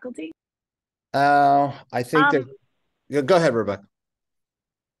appointed faculty. I think go ahead, Rebecca.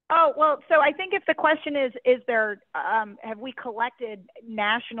 Oh, well, so I think if the question is there, have we collected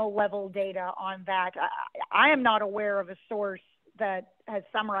national level data on that? I am not aware of a source that has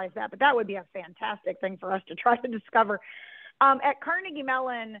summarized that, but that would be a fantastic thing for us to try to discover. At Carnegie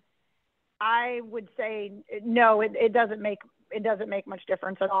Mellon, I would say no, it doesn't make much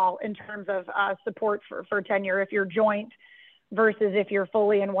difference at all in terms of support for tenure if you're joint versus if you're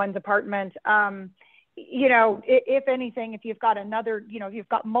fully in one department. If anything, if you've got if you've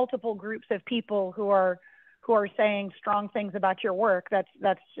got multiple groups of people who are saying strong things about your work,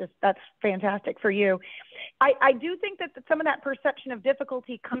 that's fantastic for you. I do think that some of that perception of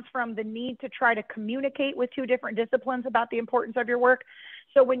difficulty comes from the need to try to communicate with two different disciplines about the importance of your work.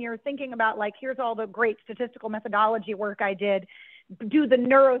 So when you're thinking about, like, here's all the great statistical methodology work I did, do the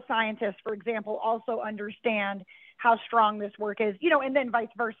neuroscientists, for example, also understand how strong this work is, and then vice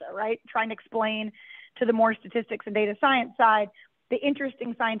versa, right? Trying to explain to the more statistics and data science side the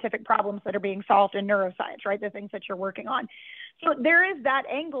interesting scientific problems that are being solved in neuroscience, right? The things that you're working on. So there is that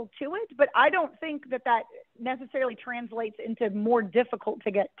angle to it, but I don't think that necessarily translates into more difficult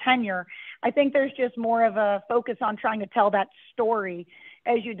to get tenure. I think there's just more of a focus on trying to tell that story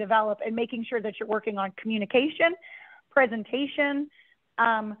as you develop and making sure that you're working on communication, presentation.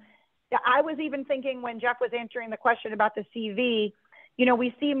 I was even thinking when Jeff was answering the question about the CV,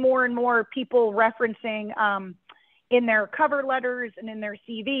 we see more and more people referencing, in their cover letters and in their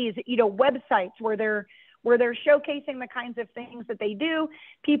CVs, you know, websites where they're showcasing the kinds of things that they do.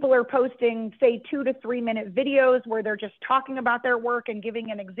 People are posting, say, 2 to 3 minute videos where they're just talking about their work and giving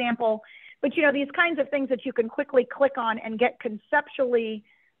an example. But, you know, these kinds of things that you can quickly click on and get conceptually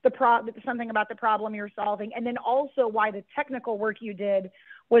something about the problem you're solving, and then also why the technical work you did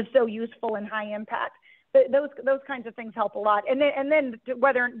was so useful and high impact. Those kinds of things help a lot. And then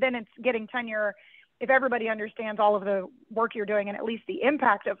it's getting tenure. If everybody understands all of the work you're doing and at least the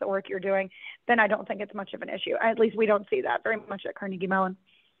impact of the work you're doing, then I don't think it's much of an issue. At least we don't see that very much at Carnegie Mellon.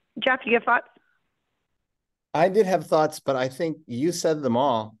 Jeff, you have thoughts? I did have thoughts, but I think you said them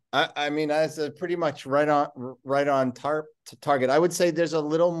all. I mean, as a pretty much right on target. I would say there's a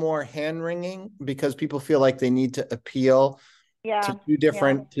little more hand wringing because people feel like they need to appeal to two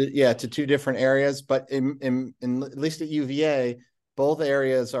different areas. But in at least at UVA, both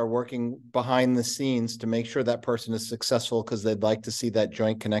areas are working behind the scenes to make sure that person is successful because they'd like to see that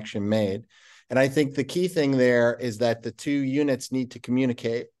joint connection made. And I think the key thing there is that the two units need to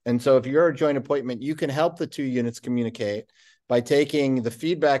communicate. And so if you're a joint appointment, you can help the two units communicate by taking the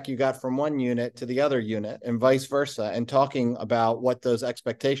feedback you got from one unit to the other unit and vice versa, and talking about what those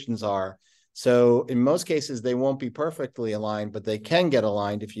expectations are. So in most cases, they won't be perfectly aligned, but they can get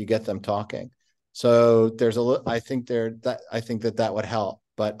aligned if you get them talking. So there's I think that would help.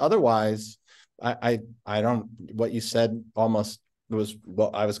 But otherwise, I don't, what you said almost was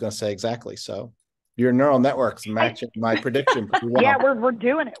what I was going to say exactly. So your neural networks matching my prediction pretty well. Yeah, we're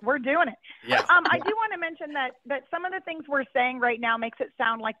doing it. We're doing it. Yeah. I do want to mention that some of the things we're saying right now makes it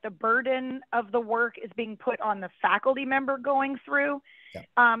sound like the burden of the work is being put on the faculty member going through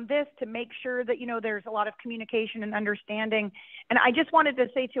this to make sure that, you know, there's a lot of communication and understanding. And I just wanted to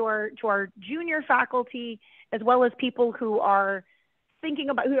say to our junior faculty, as well as people who are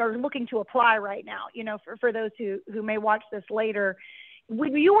who are looking to apply right now, you know, for those who may watch this later,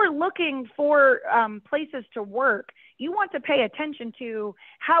 when you are looking for places to work, you want to pay attention to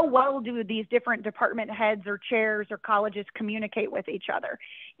how well do these different department heads or chairs or colleges communicate with each other.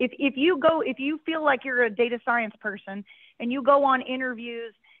 If you feel like you're a data science person and you go on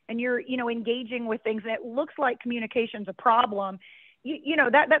interviews and you're, you know, engaging with things and it looks like communication's a problem, you know,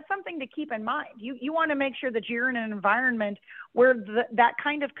 that's something to keep in mind. You want to make sure that you're in an environment where that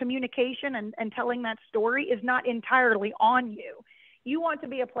kind of communication and telling that story is not entirely on you. You want to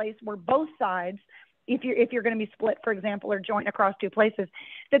be a place where both sides, if you're going to be split, for example, or joint across two places,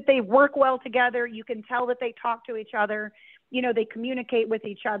 that they work well together. You can tell that they talk to each other, you know, they communicate with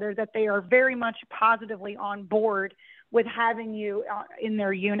each other, that they are very much positively on board with having you in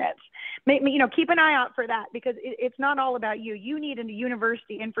their units. You know, keep an eye out for that, because it's not all about you. You need a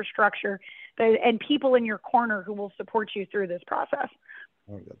university infrastructure and people in your corner who will support you through this process.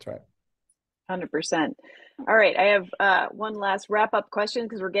 Oh, that's right. 100%. All right, I have one last wrap-up question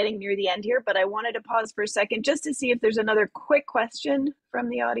because we're getting near the end here, but I wanted to pause for a second just to see if there's another quick question from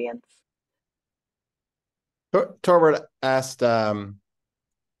the audience. Torbert asked a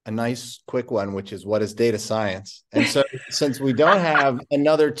nice quick one, which is, what is data science? And so since we don't have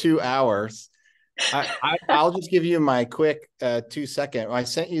another 2 hours, I'll just give you my quick 2-second. I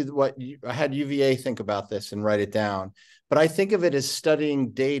sent you I had UVA think about this and write it down, but I think of it as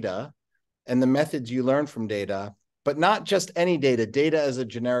studying data and the methods you learn from data, but not just any data as a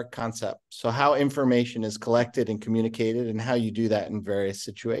generic concept. So how information is collected and communicated and how you do that in various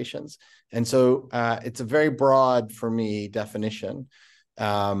situations. And so it's a very broad, for me, definition.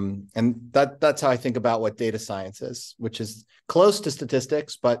 And that's how I think about what data science is, which is close to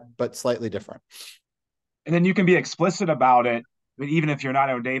statistics, but slightly different. And then you can be explicit about it. But even if you're not,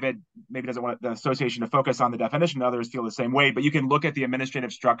 I know David maybe doesn't want the association to focus on the definition, others feel the same way, but you can look at the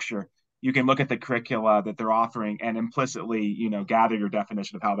administrative structure. You can look at the curricula that they're offering and implicitly, you know, gather your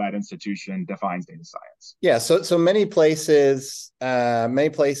definition of how that institution defines data science. Yeah, so many places,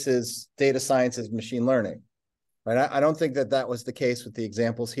 data science is machine learning, right? I don't think that was the case with the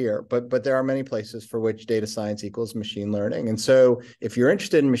examples here, but there are many places for which data science equals machine learning. And so if you're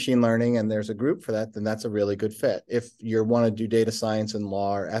interested in machine learning and there's a group for that, then that's a really good fit. If you want to do data science and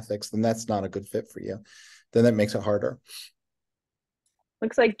law or ethics, then that's not a good fit for you. Then that makes it harder.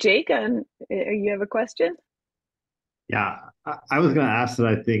 Looks like Jake, you have a question? Yeah, I was going to ask that.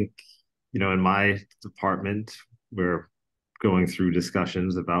 I think, you know, in my department, we're going through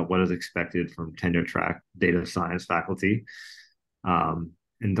discussions about what is expected from tenure track data science faculty.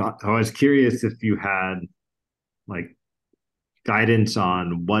 And I was curious if you had like guidance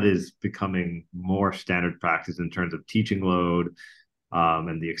on what is becoming more standard practice in terms of teaching load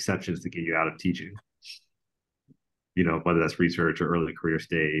and the exceptions to get you out of teaching. You know, whether that's research or early career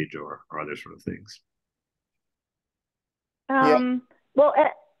stage or other sort of things. Well,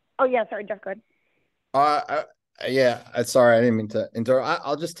 oh yeah, sorry, Jeff, go ahead. Yeah, sorry, I didn't mean to interrupt.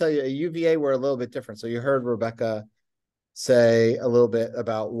 I'll just tell you, at UVA, we're a little bit different. So you heard Rebecca say a little bit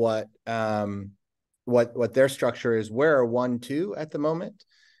about what their structure is. We're a 1-2 at the moment,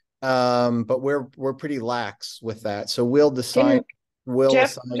 but we're pretty lax with that. So we'll assign.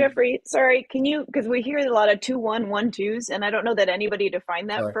 Jeffrey, sorry, can you, because we hear a lot of 2-1, 1-2s, and I don't know that anybody defined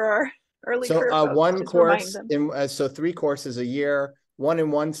that for our early career folks. One course so 3 courses a year, 1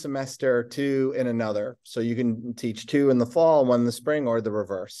 in one semester, 2 in another. So you can teach 2 in the fall, 1 in the spring, or the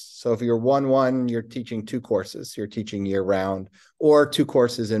reverse. So if you're 1-1, you're teaching 2 courses. You're teaching year round, or 2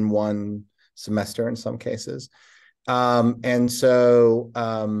 courses in one semester in some cases.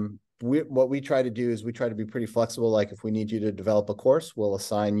 What we try to do is we try to be pretty flexible. Like if we need you to develop a course, we'll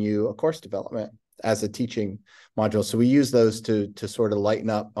assign you a course development as a teaching module. So we use those to sort of lighten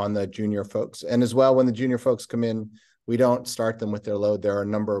up on the junior folks. And as well, when the junior folks come in, we don't start them with their load. There are a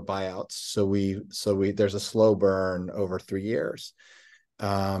number of buyouts. So there's a slow burn over 3 years.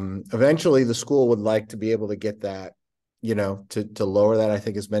 Eventually the school would like to be able to get that, to lower that, I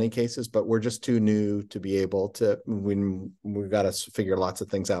think, as many cases, but we're just too new to be able to, we've got to figure lots of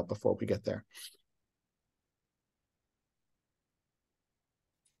things out before we get there.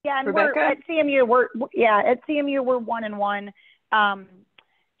 Yeah, and Rebecca? At CMU, we're 1-1.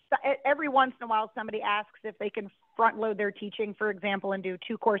 So every once in a while, somebody asks if they can front load their teaching, for example, and do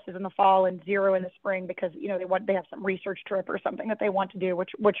 2 courses in the fall and 0 in the spring because they have some research trip or something that they want to do,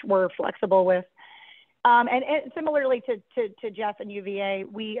 which we're flexible with. And similarly to Jeff and UVA,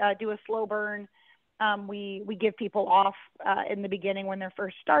 we do a slow burn. We give people off in the beginning when they're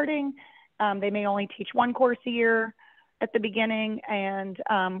first starting. They may only teach 1 course a year at the beginning, and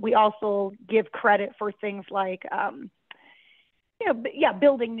we also give credit for things like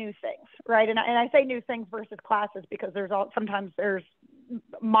building new things, right? And I say new things versus classes because sometimes there's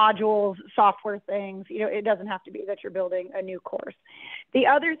modules, software things. It doesn't have to be that you're building a new course. The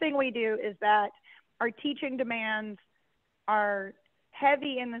other thing we do is that our teaching demands are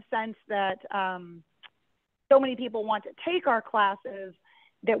heavy in the sense that so many people want to take our classes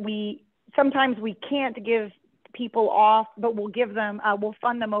that sometimes we can't give people off, but we'll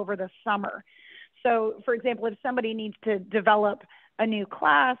fund them over the summer. So, for example, if somebody needs to develop a new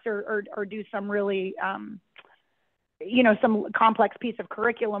class or do some really, some complex piece of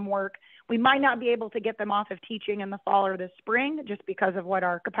curriculum work, we might not be able to get them off of teaching in the fall or the spring just because of what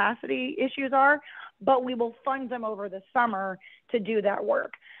our capacity issues are, but we will fund them over the summer to do that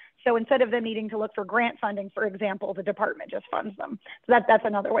work. So instead of them needing to look for grant funding, for example, the department just funds them. So that's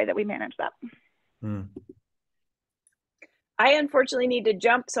another way that we manage that. I unfortunately need to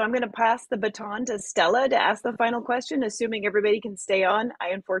jump, so I'm going to pass the baton to Stella to ask the final question, assuming everybody can stay on. I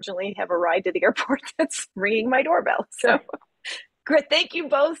unfortunately have a ride to the airport that's ringing my doorbell. So great. Thank you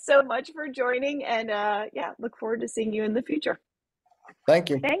both so much for joining, and look forward to seeing you in the future. Thank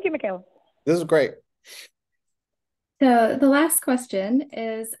you. Thank you, Micaela. This is great. So the last question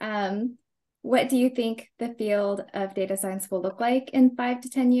is, what do you think the field of data science will look like in 5 to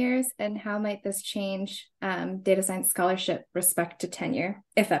 10 years, and how might this change data science scholarship respect to tenure,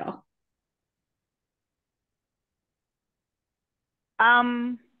 if at all?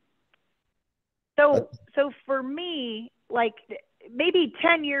 So for me, like maybe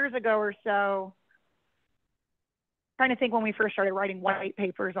 10 years ago or so, trying to think when we first started writing white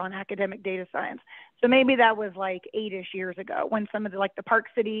papers on academic data science. So maybe that was like 8-ish years ago when some of the Park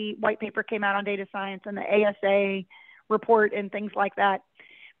City white paper came out on data science and the ADSA report and things like that.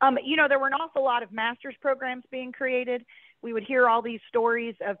 There were an awful lot of master's programs being created. We would hear all these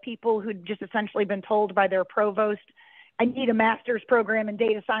stories of people who'd just essentially been told by their provost, I need a master's program in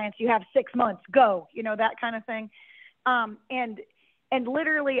data science. You have 6 months, go, that kind of thing. And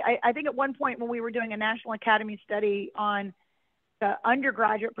literally, I think at one point when we were doing a National Academy study on the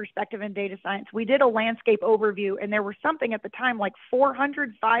undergraduate perspective in data science, we did a landscape overview, and there were something at the time like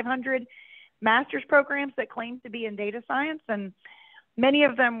 400, 500 master's programs that claimed to be in data science. And many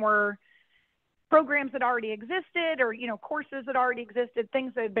of them were programs that already existed or, courses that already existed,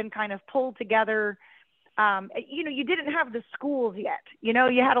 things that had been kind of pulled together. You didn't have the schools yet.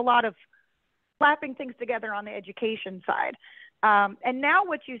 You had a lot of slapping things together on the education side. And now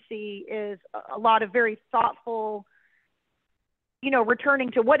what you see is a lot of very thoughtful,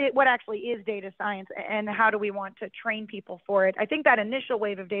 returning to what actually is data science and how do we want to train people for it. I think that initial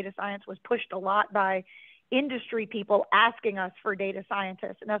wave of data science was pushed a lot by industry people asking us for data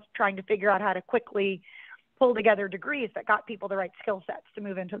scientists and us trying to figure out how to quickly pull together degrees that got people the right skill sets to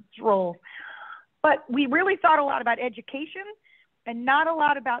move into this role. But we really thought a lot about education and not a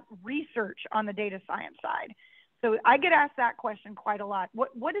lot about research on the data science side. So I get asked that question quite a lot.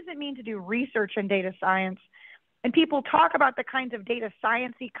 What does it mean to do research in data science? And people talk about the kinds of data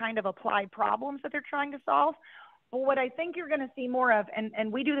science-y kind of applied problems that they're trying to solve. But what I think you're going to see more of,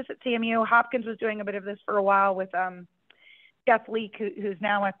 and we do this at CMU, Hopkins was doing a bit of this for a while with Jeff Leake, who's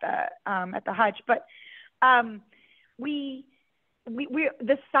now at the Hutch. But the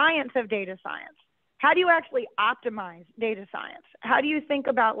science of data science. How do you actually optimize data science? How do you think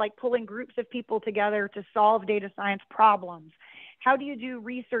about like pulling groups of people together to solve data science problems? How do you do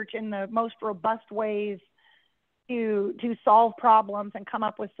research in the most robust ways to solve problems and come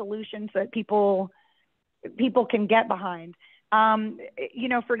up with solutions that people can get behind? You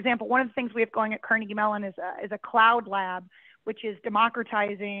know, for example, one of the things we have going at Carnegie Mellon is a cloud lab, which is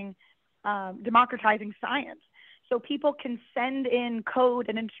democratizing science. So people can send in code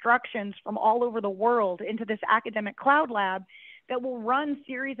and instructions from all over the world into this academic cloud lab that will run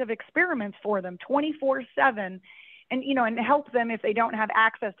series of experiments for them 24/7, and and help them if they don't have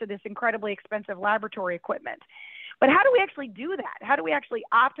access to this incredibly expensive laboratory equipment. But how do we actually do that? How do we actually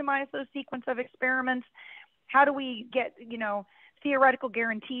optimize those sequence of experiments? How do we get theoretical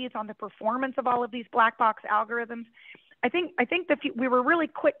guarantees on the performance of all of these black box algorithms? I think that we were really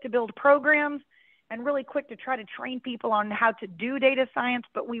quick to build programs and really quick to try to train people on how to do data science,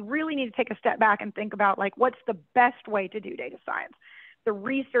 but we really need to take a step back and think about like what's the best way to do data science, the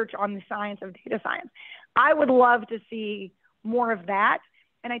research on the science of data science. I would love to see more of that.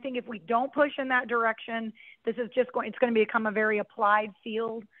 And I think if we don't push in that direction, it's going to become a very applied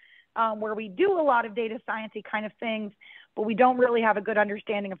field where we do a lot of data science-y kind of things, but we don't really have a good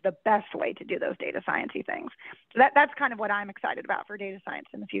understanding of the best way to do those data science-y things. So that's kind of what I'm excited about for data science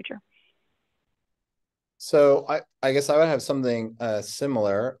in the future. So I guess I would have something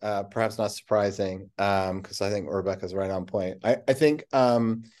similar, perhaps not surprising, because I think Rebecca's right on point. I think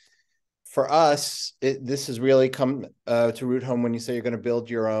for us, this has really come to root home when you say you're going to build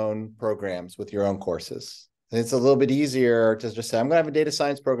your own programs with your own courses. And it's a little bit easier to just say, I'm going to have a data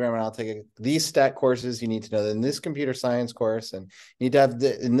science program and I'll take these stat courses you need to know, in this computer science course, and you need to have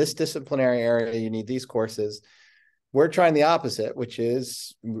in this disciplinary area, you need these courses. We're trying the opposite, which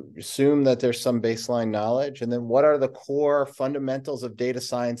is assume that there's some baseline knowledge. And then what are the core fundamentals of data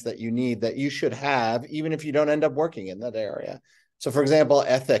science that you need, that you should have, even if you don't end up working in that area? So for example,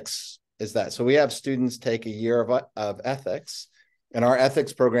 ethics is that. So we have students take a year of ethics, and our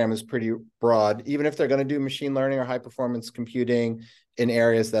ethics program is pretty broad, even if they're going to do machine learning or high performance computing in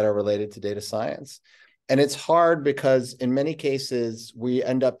areas that are related to data science. And it's hard because in many cases, we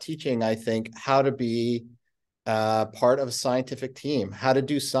end up teaching, I think, how to be part of a scientific team, how to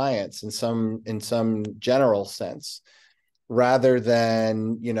do science in some general sense, rather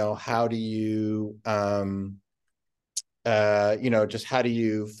than how do you just how do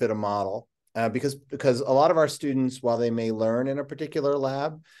you fit a model, because a lot of our students, while they may learn in a particular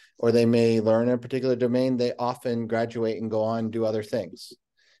lab or they may learn in a particular domain, they often graduate and go on and do other things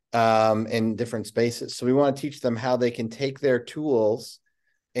in different spaces. So we want to teach them how they can take their tools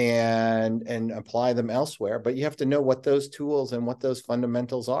and apply them elsewhere, but you have to know what those tools and what those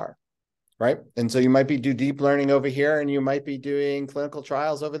fundamentals are, right? And so you might be do deep learning over here and you might be doing clinical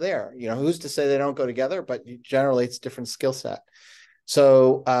trials over there. Who's to say they don't go together, but generally it's different skill set.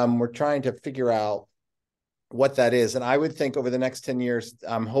 So we're trying to figure out what that is. And I would think over the next 10 years,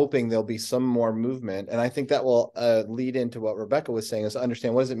 I'm hoping there'll be some more movement. And I think that will lead into what Rebecca was saying, is to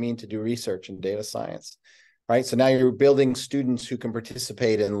understand what does it mean to do research in data science? Right. So now you're building students who can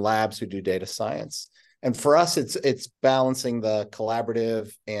participate in labs who do data science. And for us, it's balancing the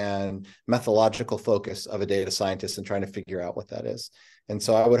collaborative and methodological focus of a data scientist and trying to figure out what that is. And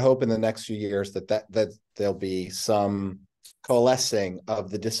so I would hope in the next few years that there'll be some coalescing of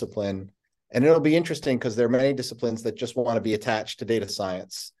the discipline. And it'll be interesting because there are many disciplines that just want to be attached to data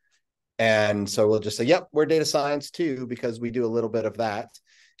science. And so we'll just say, yep, we're data science too, because we do a little bit of that.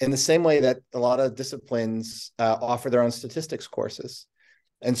 In the same way that a lot of disciplines offer their own statistics courses.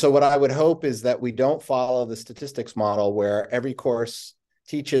 And so what I would hope is that we don't follow the statistics model where every course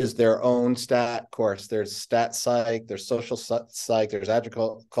teaches their own stat course. There's stat psych, there's social psych, there's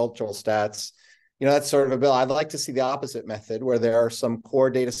agricultural stats. That's sort of a bill. I'd like to see the opposite method where there are some core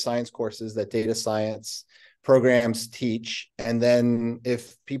data science courses that data science programs teach. And then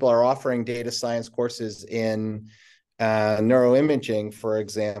if people are offering data science courses in neuroimaging, for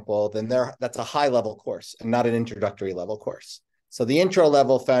example, then that's a high level course and not an introductory level course. So the intro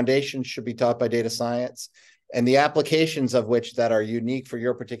level foundations should be taught by data science, and the applications of which that are unique for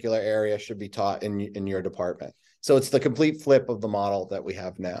your particular area should be taught in your department. So it's the complete flip of the model that we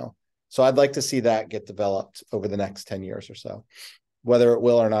have now. So I'd like to see that get developed over the next 10 years or so. Whether it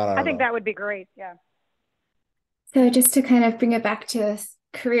will or not, I don't know. That would be great. Yeah. So just to kind of bring it back to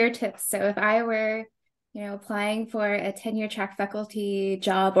career tips. So if I were, applying for a tenure track faculty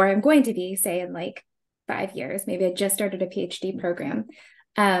job, or I'm going to be, say, in like 5 years, maybe I just started a PhD program.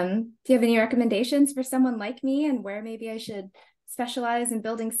 Do you have any recommendations for someone like me, and where maybe I should specialize in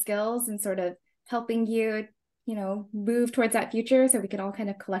building skills and sort of helping you, move towards that future so we can all kind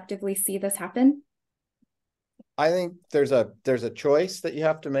of collectively see this happen? I think there's a choice that you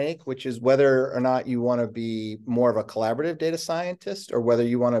have to make, which is whether or not you want to be more of a collaborative data scientist, or whether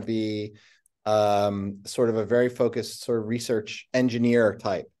you want to be sort of a very focused sort of research engineer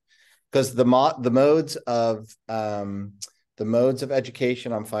type. Because the modes of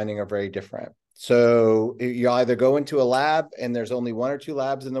education I'm finding are very different. So you either go into a lab and there's only 1 or 2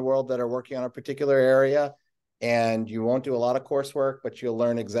 labs in the world that are working on a particular area, and you won't do a lot of coursework, but you'll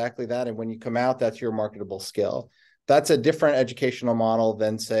learn exactly that. And when you come out, that's your marketable skill. That's a different educational model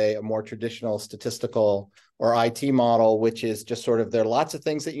than, say, a more traditional statistical or IT model, which is just sort of, there are lots of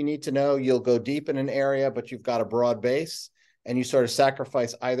things that you need to know. You'll go deep in an area, but you've got a broad base, and you sort of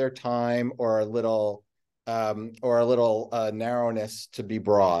sacrifice either time or a little narrowness to be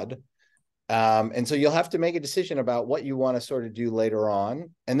broad. And so you'll have to make a decision about what you want to sort of do later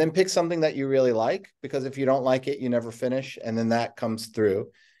on, and then pick something that you really like, because if you don't like it, you never finish. And then that comes through.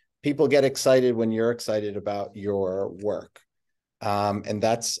 People get excited when you're excited about your work. And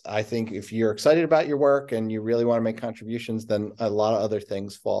that's, I think, if you're excited about your work and you really want to make contributions, then a lot of other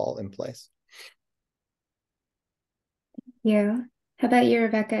things fall in place. Yeah. How about you,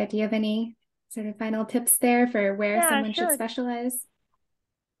 Rebecca? Do you have any sort of final tips there for where someone should specialize?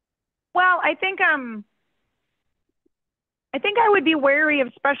 Well, I think I would be wary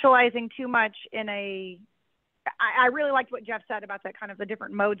of specializing too much in a. I really liked what Jeff said about that, kind of the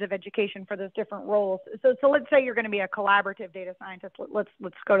different modes of education for those different roles. So let's say you're going to be a collaborative data scientist. Let's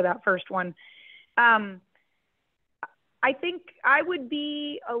go to that first one. I think I would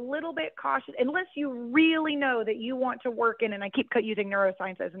be a little bit cautious, unless you really know that you want to work in, and I keep using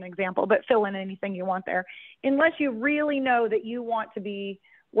neuroscience as an example, but fill in anything you want there. Unless you really know that you want to be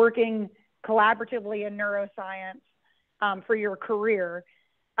working collaboratively in neuroscience for your career,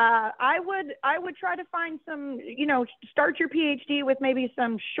 I would try to find some, start your PhD with maybe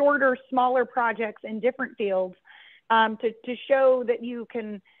some shorter, smaller projects in different fields to show that you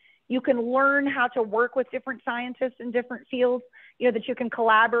can learn how to work with different scientists in different fields, that you can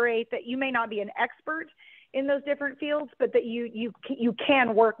collaborate, that you may not be an expert in those different fields, but that you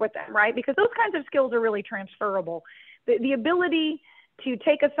can work with them, right? Because those kinds of skills are really transferable. The ability to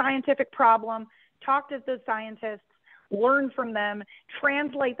take a scientific problem, talk to the scientists, learn from them,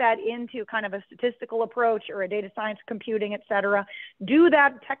 translate that into kind of a statistical approach or a data science computing, et cetera, do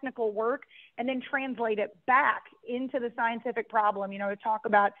that technical work, and then translate it back into the scientific problem, to talk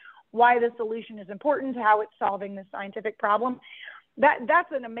about why the solution is important, how it's solving the scientific problem.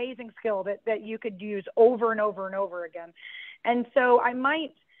 That's an amazing skill that you could use over and over and over again. And so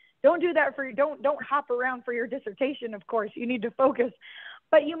don't do that don't hop around for your dissertation, of course. You need to focus.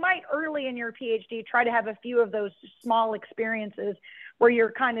 But you might early in your PhD try to have a few of those small experiences where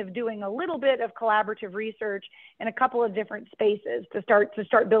you're kind of doing a little bit of collaborative research in a couple of different spaces to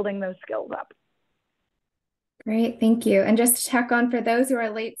start building those skills up. Great, thank you. And just to tack on for those who are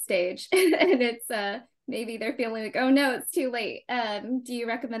late stage and it's maybe they're feeling like, oh no, it's too late. Do you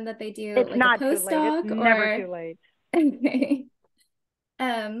recommend that they do it's like not a postdoc? Too late. It's never too late. Okay.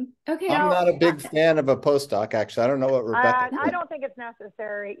 Okay. I'm not a big fan of a postdoc, actually. I don't know what Rebecca I don't think it's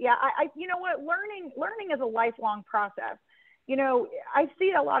necessary. Yeah, you know what? Learning is a lifelong process. I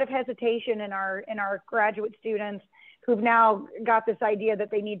see a lot of hesitation in our graduate students who've now got this idea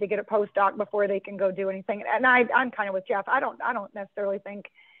that they need to get a postdoc before they can go do anything. And I'm kind of with Jeff. I don't necessarily think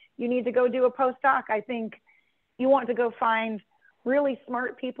you need to go do a postdoc. I think you want to go find really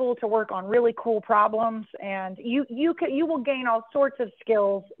smart people to work on really cool problems, and you will gain all sorts of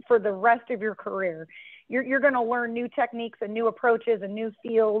skills for the rest of your career. You're going to learn new techniques and new approaches and new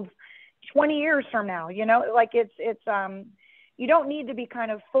fields 20 years from now. You don't need to be kind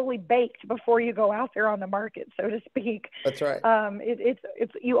of fully baked before you go out there on the market, so to speak. That's right.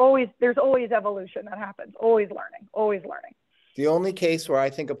 There's always evolution that happens. Always learning. The only case where I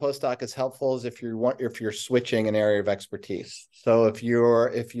think a postdoc is helpful is if you're switching an area of expertise. So if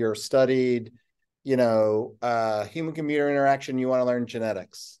you're studied, human computer interaction, you want to learn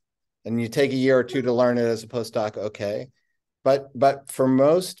genetics, and you take a year or two to learn it as a postdoc, okay. But for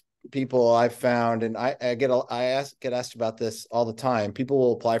most people I've found, and I get asked about this all the time. People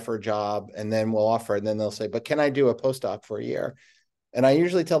will apply for a job and then we'll offer it, and then they'll say, but can I do a postdoc for a year? And I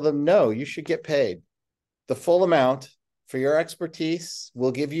usually tell them, no, you should get paid the full amount for your expertise.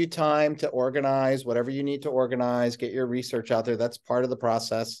 We'll give you time to organize whatever you need to organize, get your research out there. That's part of the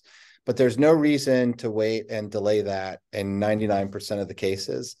process, but there's no reason to wait and delay that in 99% of the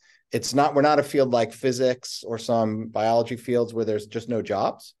cases. We're not a field like physics or some biology fields where there's just no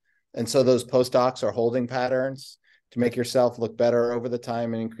jobs. And so those postdocs are holding patterns to make yourself look better over the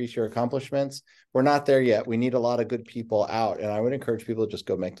time and increase your accomplishments. We're not there yet. We need a lot of good people out, and I would encourage people to just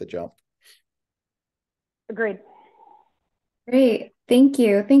go make the jump. Agreed. Great. Thank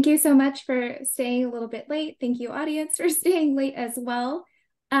you. Thank you so much for staying a little bit late. Thank you, audience, for staying late as well.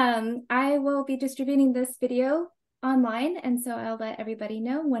 I will be distributing this video online, and so I'll let everybody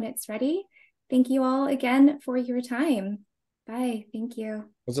know when it's ready. Thank you all again for your time. Bye. Thank you.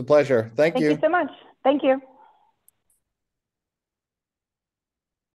 It was a pleasure. Thank you. Thank you so much. Thank you.